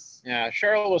MRS. Yeah,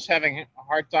 Cheryl was having a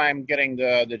hard time getting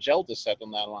the gel to set on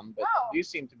that one, but you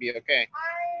seem to be okay.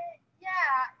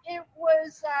 Yeah, it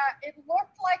was. It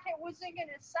looked like it wasn't going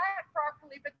to set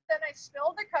properly, but then I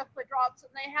spilled a couple of drops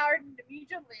and they hardened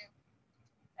immediately.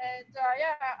 And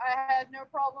yeah, I had no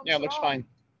problems. Yeah, it looks fine.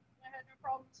 I had no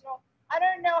problems at all. I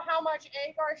don't know how much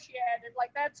agar she added.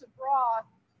 Like, that's a broth.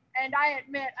 And I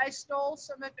admit, I stole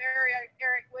some of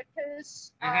Eric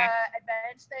Witke's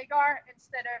advanced agar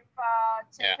instead of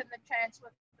taking the chance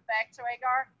with the Bacto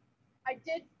agar. I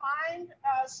did find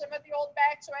some of the old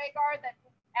Bacto agar that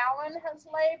Alan has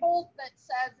labeled that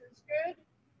says is good,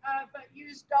 but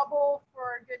used double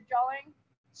for good gelling.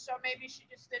 So maybe she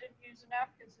just didn't use enough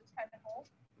because it's kind of old.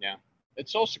 Yeah,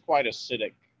 it's also quite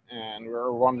acidic, and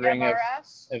we're wondering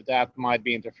if that might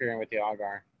be interfering with the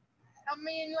agar. I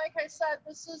mean, like I said,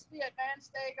 this is the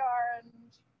advanced agar and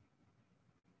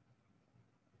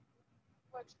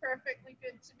looks perfectly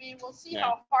good to me. We'll see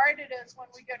how hard it is when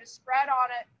we go to spread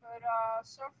on it, but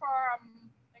so far I'm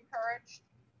encouraged.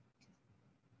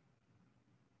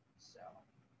 So,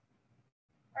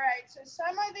 all right, so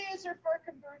some of these are for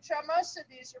kombucha. Most of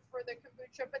these are for the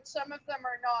kombucha, but some of them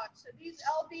are not. So these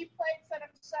LB plates that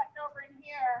I'm setting over in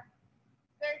here,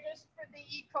 they're just for the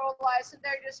E. coli, so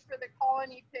they're just for the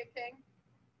colony picking.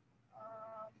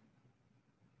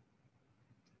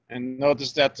 And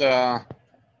notice that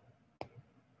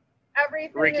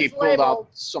everything Rikke is pulled labeled. out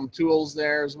some tools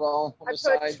there as well on the I put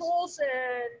sides. tools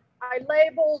in. I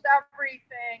labeled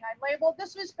everything.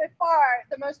 This was by far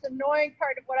the most annoying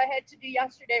part of what I had to do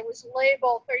yesterday was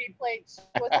label 30 plates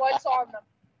with what's on them.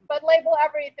 But label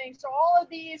everything. So all of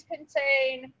these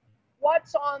contain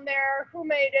what's on there, who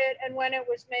made it, and when it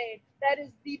was made. That is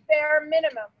the bare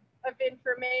minimum of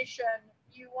information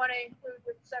you want to include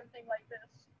with something like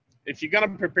this. If you're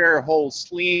gonna prepare a whole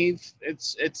sleeve,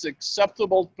 it's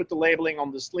acceptable to put the labeling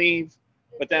on the sleeve,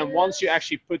 but then once you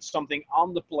actually put something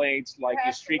on the plates, like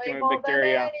your streaking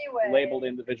bacteria, label the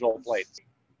individual plates.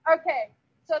 Okay,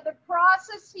 so the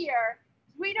process here,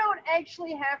 we don't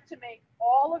actually have to make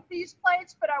all of these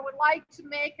plates, but I would like to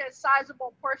make a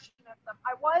sizable portion of them.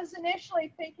 I was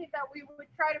initially thinking that we would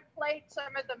try to plate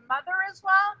some of the mother as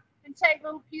well and take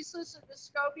little pieces of the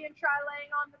SCOBY and try laying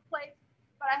on the plate,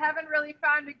 but I haven't really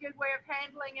found a good way of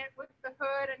handling it with the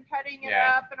hood and cutting it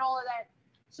up and all of that.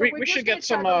 So we should get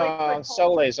some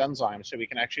cellulase enzymes so we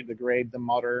can actually degrade the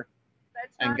mother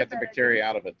and get the bacteria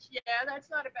out of it. Yeah, that's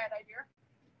not a bad idea.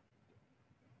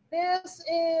 This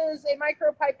is a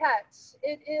micropipette.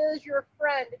 It is your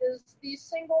friend. It is the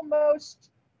single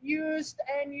most used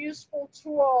and useful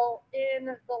tool in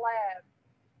the lab.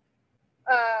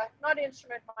 Not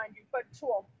instrument, mind you, but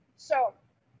tool. So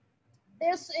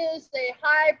this is a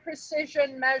high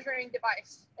precision measuring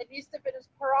device, at least if it is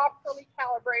properly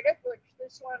calibrated, which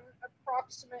this one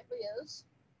approximately is.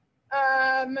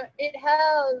 It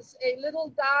has a little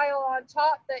dial on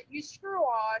top that you screw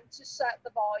on to set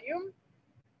the volume.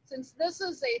 Since this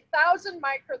is a 1,000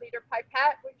 microliter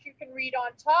pipette, which you can read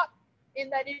on top, in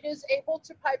that it is able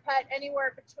to pipette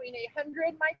anywhere between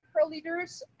 100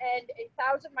 microliters and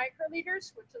 1,000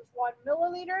 microliters, which is 1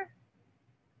 milliliter.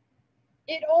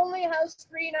 It only has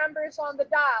 3 numbers on the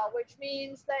dial, which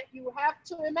means that you have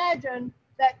to imagine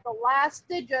that the last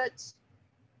digit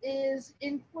is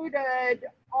included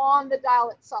on the dial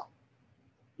itself.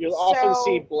 You'll often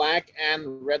see black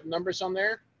and red numbers on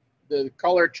there. The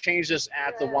color changes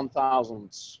at the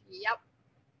 1,000s. Yep.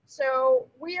 So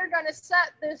we are going to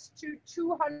set this to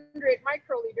 200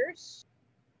 microliters.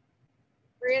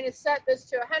 We're going to set this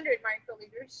to 100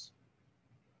 microliters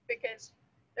because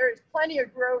there is plenty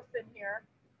of growth in here.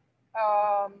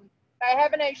 I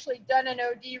haven't actually done an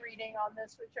OD reading on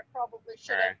this, which I probably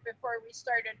should have before we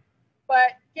started.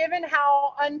 But given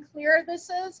how unclear this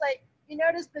is, like you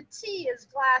notice the T is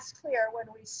glass clear when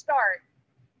we start.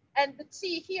 And the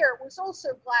T here was also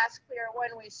glass clear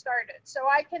when we started. So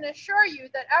I can assure you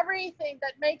that everything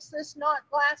that makes this not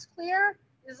glass clear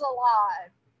is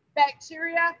alive.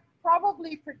 Bacteria,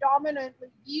 probably predominantly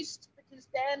yeast, because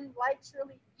Dan likes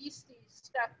really yeasty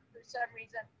stuff for some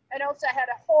reason. And also had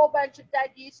a whole bunch of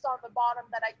dead yeast on the bottom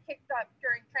that I kicked up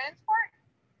during transport.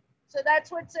 So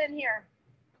that's what's in here.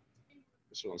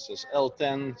 This one says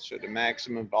L10, so the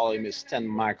maximum volume is 10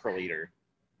 microliter.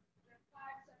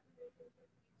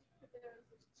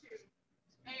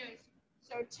 Anyways,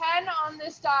 so 10 on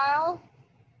this dial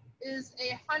is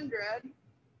 100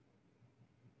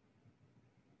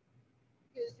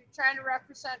 because you're trying to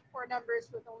represent 4 numbers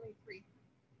with only 3.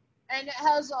 And it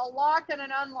has a lock and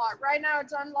an unlock. Right now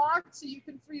it's unlocked, so you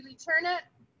can freely turn it.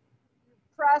 You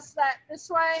press that this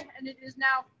way, and it is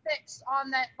now fixed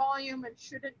on that volume and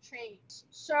shouldn't change.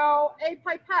 So a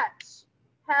pipette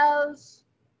has,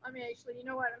 let me actually, you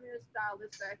know what, I'm going to dial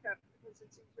this back up because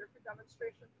it's easier for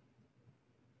demonstration.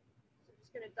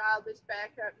 Going to dial this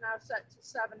back up, now set to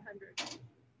 700.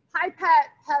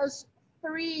 Pipette has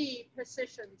 3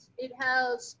 positions. It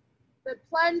has the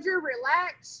plunger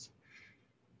relaxed,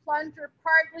 plunger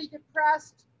partly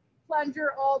depressed,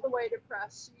 plunger all the way to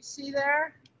press. So you see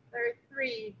there are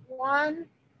 3. 1,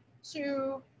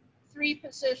 2, 3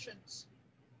 positions.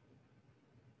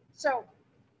 So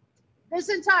this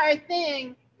entire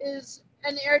thing is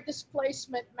an air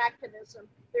displacement mechanism.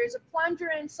 There's a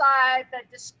plunger inside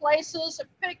that displaces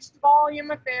a fixed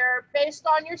volume of air based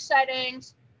on your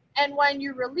settings, and when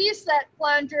you release that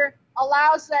plunger,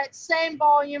 allows that same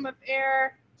volume of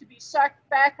air to be sucked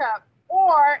back up.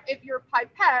 Or if your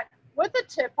pipette, with a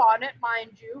tip on it,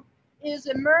 mind you, is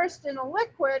immersed in a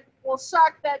liquid, will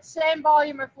suck that same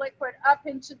volume of liquid up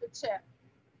into the tip.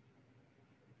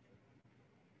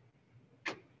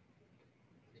 I'm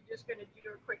just going to do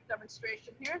a quick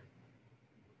demonstration here.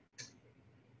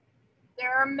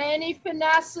 There are many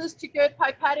finesses to good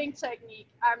pipetting technique.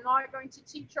 I'm not going to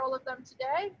teach all of them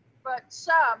today, but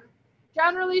some.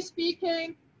 Generally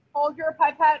speaking, hold your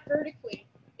pipette vertically.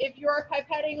 If you're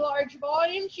pipetting large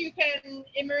volumes, you can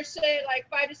immerse it like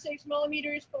 5 to 6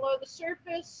 millimeters below the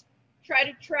surface. Try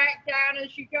to track down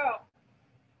as you go.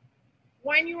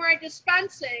 When you are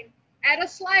dispensing, at a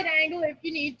slight angle if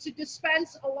you need to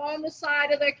dispense along the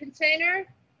side of the container,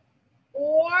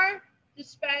 or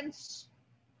dispense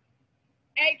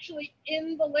actually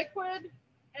in the liquid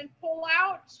and pull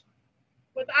out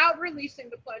without releasing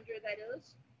the plunger, that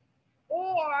is.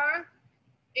 Or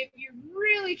if you're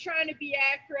really trying to be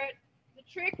accurate, the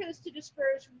trick is to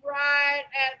disperse right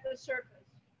at the surface.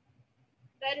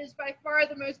 That is by far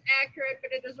the most accurate,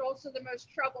 but it is also the most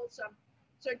troublesome.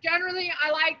 So generally,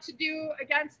 I like to do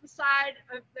against the side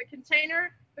of the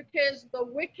container because the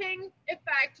wicking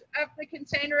effect of the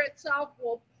container itself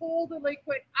will pull the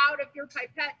liquid out of your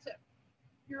pipette tip.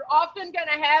 You're often going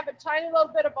to have a tiny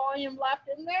little bit of volume left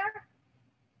in there.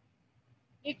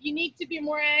 If you need to be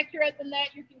more accurate than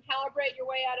that, you can calibrate your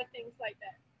way out of things like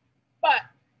that. But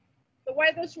the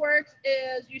way this works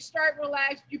is you start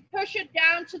relaxed, you push it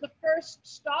down to the first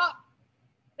stop,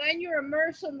 then you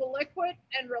immerse in the liquid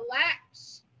and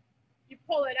relax. You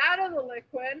pull it out of the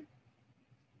liquid,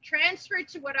 transfer it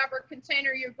to whatever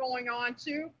container you're going on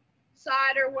to,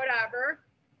 side or whatever,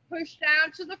 push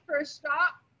down to the first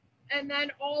stop, and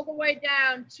then all the way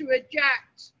down to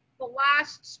eject the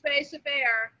last space of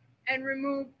air and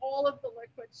remove all of the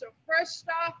liquid. So first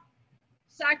stop,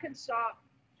 second stop,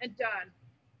 and done.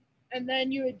 And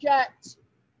then you eject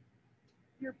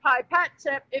your pipette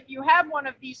tip, if you have one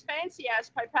of these fancy ass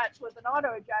pipettes with an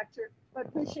auto ejector, by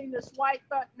pushing this white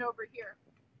button over here.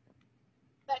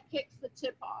 That kicks the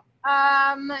tip off.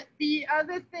 The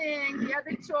other thing, the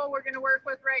other tool we're going to work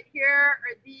with right here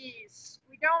are these.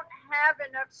 We don't have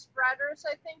enough spreaders,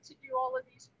 I think, to do all of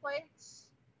these plates.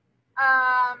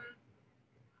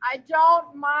 I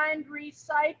don't mind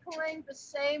recycling the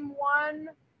same one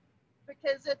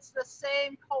because it's the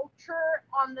same culture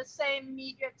on the same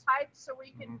media type, so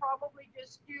we can probably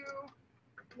just do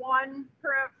one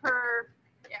per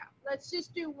yeah, let's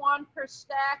just do one per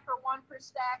stack or one per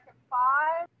stack of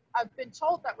 5. I've been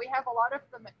told that we have a lot of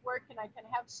them at work, and I can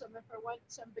have some if I want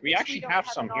some. We actually have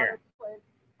some here. Autoclave.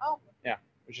 Oh, yeah,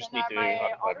 we just then need to I might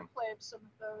autoclave them. autoclave some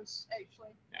of those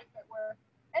actually, if it were.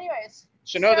 Anyways.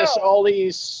 So notice all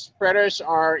these spreaders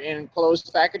are in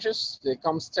closed packages. They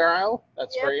come sterile.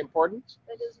 That's very important.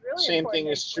 It is really Same important,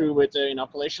 thing is true with the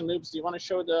inoculation loops. Do you want to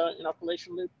show the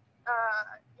inoculation loop?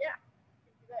 Yeah.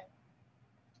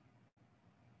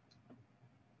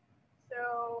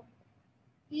 So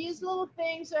these little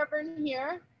things over in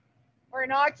here are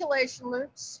inoculation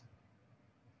loops.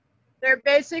 They're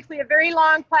basically a very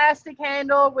long plastic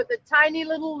handle with a tiny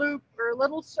little loop or a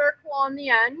little circle on the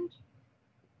end.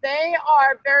 They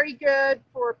are very good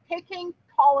for picking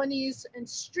colonies and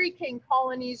streaking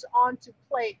colonies onto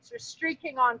plates or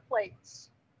streaking on plates,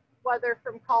 whether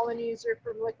from colonies or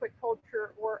from liquid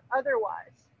culture or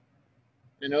otherwise.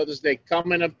 You notice they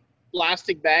come in a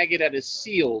plastic bag that is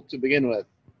sealed to begin with.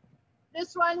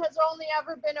 This one has only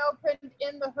ever been opened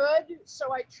in the hood,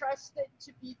 so I trust it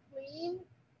to be clean.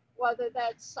 Whether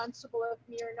that's sensible of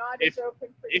me or not is open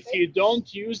for debate. If you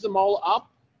don't use them all up,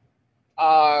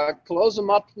 close them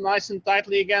up nice and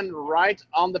tightly again, right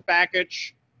on the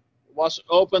package. Was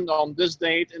opened on this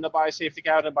date in the biosafety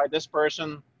cabinet by this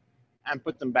person, and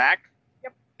put them back.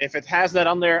 Yep. If it has that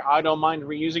on there, I don't mind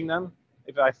reusing them.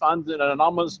 If I find an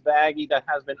anomalous baggie that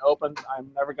has been opened,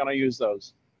 I'm never going to use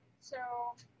those. So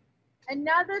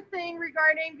another thing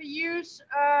regarding the use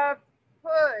of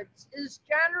hoods is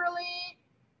generally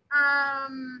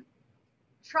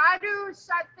try to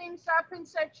set things up in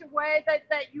such a way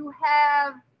that you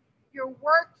have your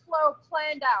workflow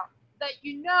planned out, that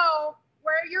you know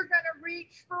where you're going to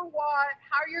reach for what,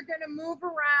 how you're going to move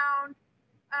around,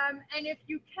 and if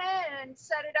you can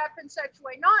set it up in such a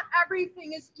way, not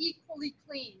everything is equally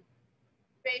clean.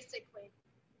 basically.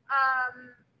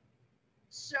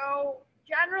 So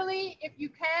generally, if you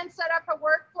can set up a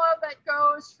workflow that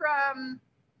goes from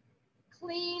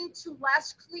clean to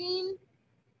less clean,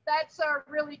 that's a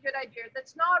really good idea.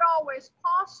 That's not always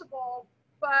possible,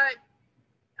 but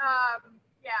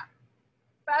yeah,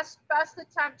 best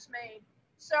attempts made.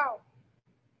 So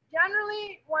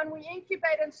generally, when we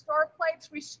incubate and store plates,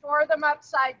 we store them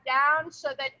upside down so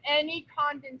that any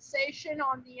condensation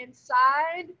on the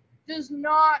inside does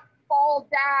not fall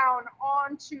down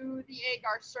onto the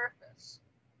agar surface.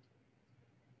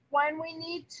 When we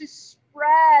need to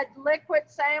spread liquid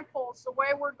samples the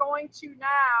way we're going to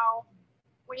now,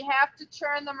 we have to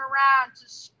turn them around to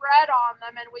spread on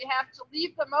them, and we have to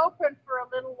leave them open for a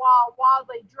little while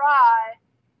they dry.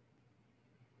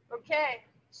 Okay,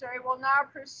 so I will now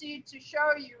proceed to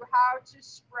show you how to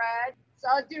spread. So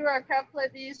I'll do a couple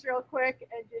of these real quick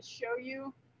and just show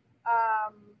you.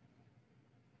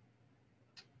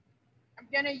 I'm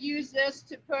going to use this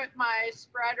to put my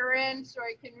spreader in so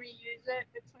I can reuse it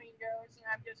between goes, and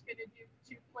I'm just going to do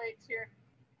 2 plates here.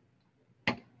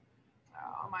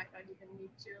 I might not even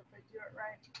need to if I do it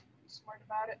right. Be smart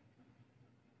about it.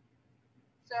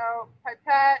 So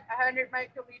pipette, 100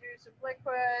 microliters of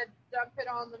liquid, dump it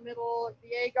on the middle of the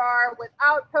agar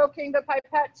without poking the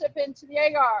pipette tip into the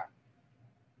agar.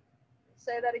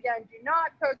 Say that again, do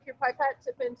not poke your pipette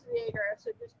tip into the agar. So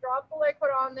just drop the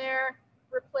liquid on there,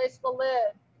 replace the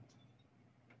lid.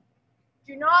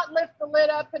 Do not lift the lid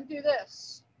up and do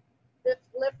this.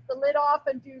 Lift the lid off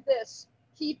and do this.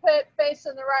 Keep it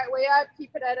facing the right way up,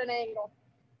 keep it at an angle.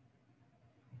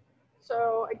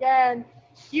 So again,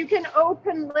 you can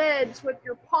open lids with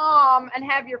your palm and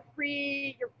have your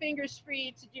fingers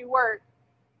free to do work,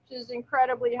 which is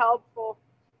incredibly helpful.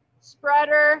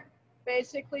 Spreader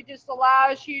basically just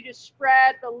allows you to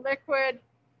spread the liquid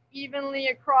evenly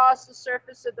across the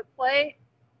surface of the plate.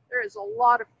 There is a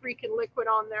lot of freaking liquid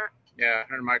on there. Yeah,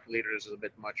 100 microliters is a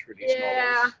bit much for these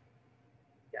Yeah. models.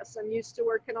 Guess I'm used to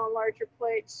working on larger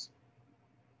plates.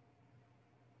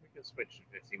 We can switch to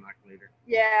 50 microliter.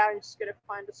 Yeah, I'm just gonna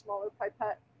find a smaller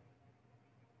pipette.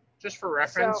 Just for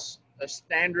reference, a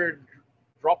standard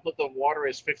droplet of water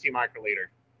is 50 microliter.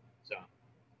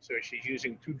 So she's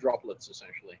using 2 droplets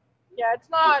essentially. Yeah, it's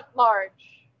not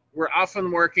large. We're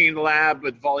often working in the lab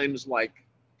with volumes like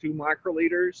 2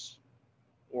 microliters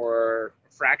or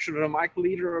a fraction of a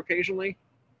microliter occasionally.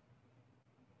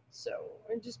 So,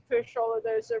 and just push all of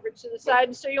those over to the side.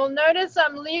 And so you'll notice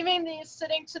I'm leaving these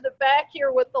sitting to the back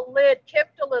here with the lid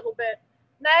kipped a little bit.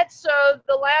 And that's so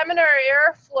the laminar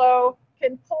airflow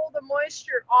can pull the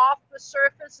moisture off the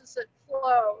surface as it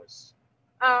flows,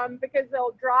 because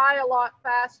they'll dry a lot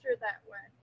faster that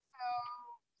way. So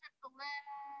tip the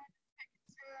lid, take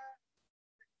a tip,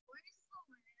 replace the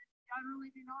lid.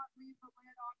 Generally do not leave the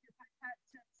lid off your pipette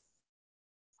tips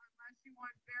unless you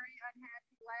want very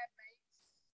unhappy lab mates.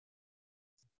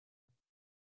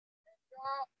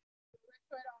 Drop the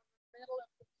liquid on the middle of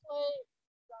the plate.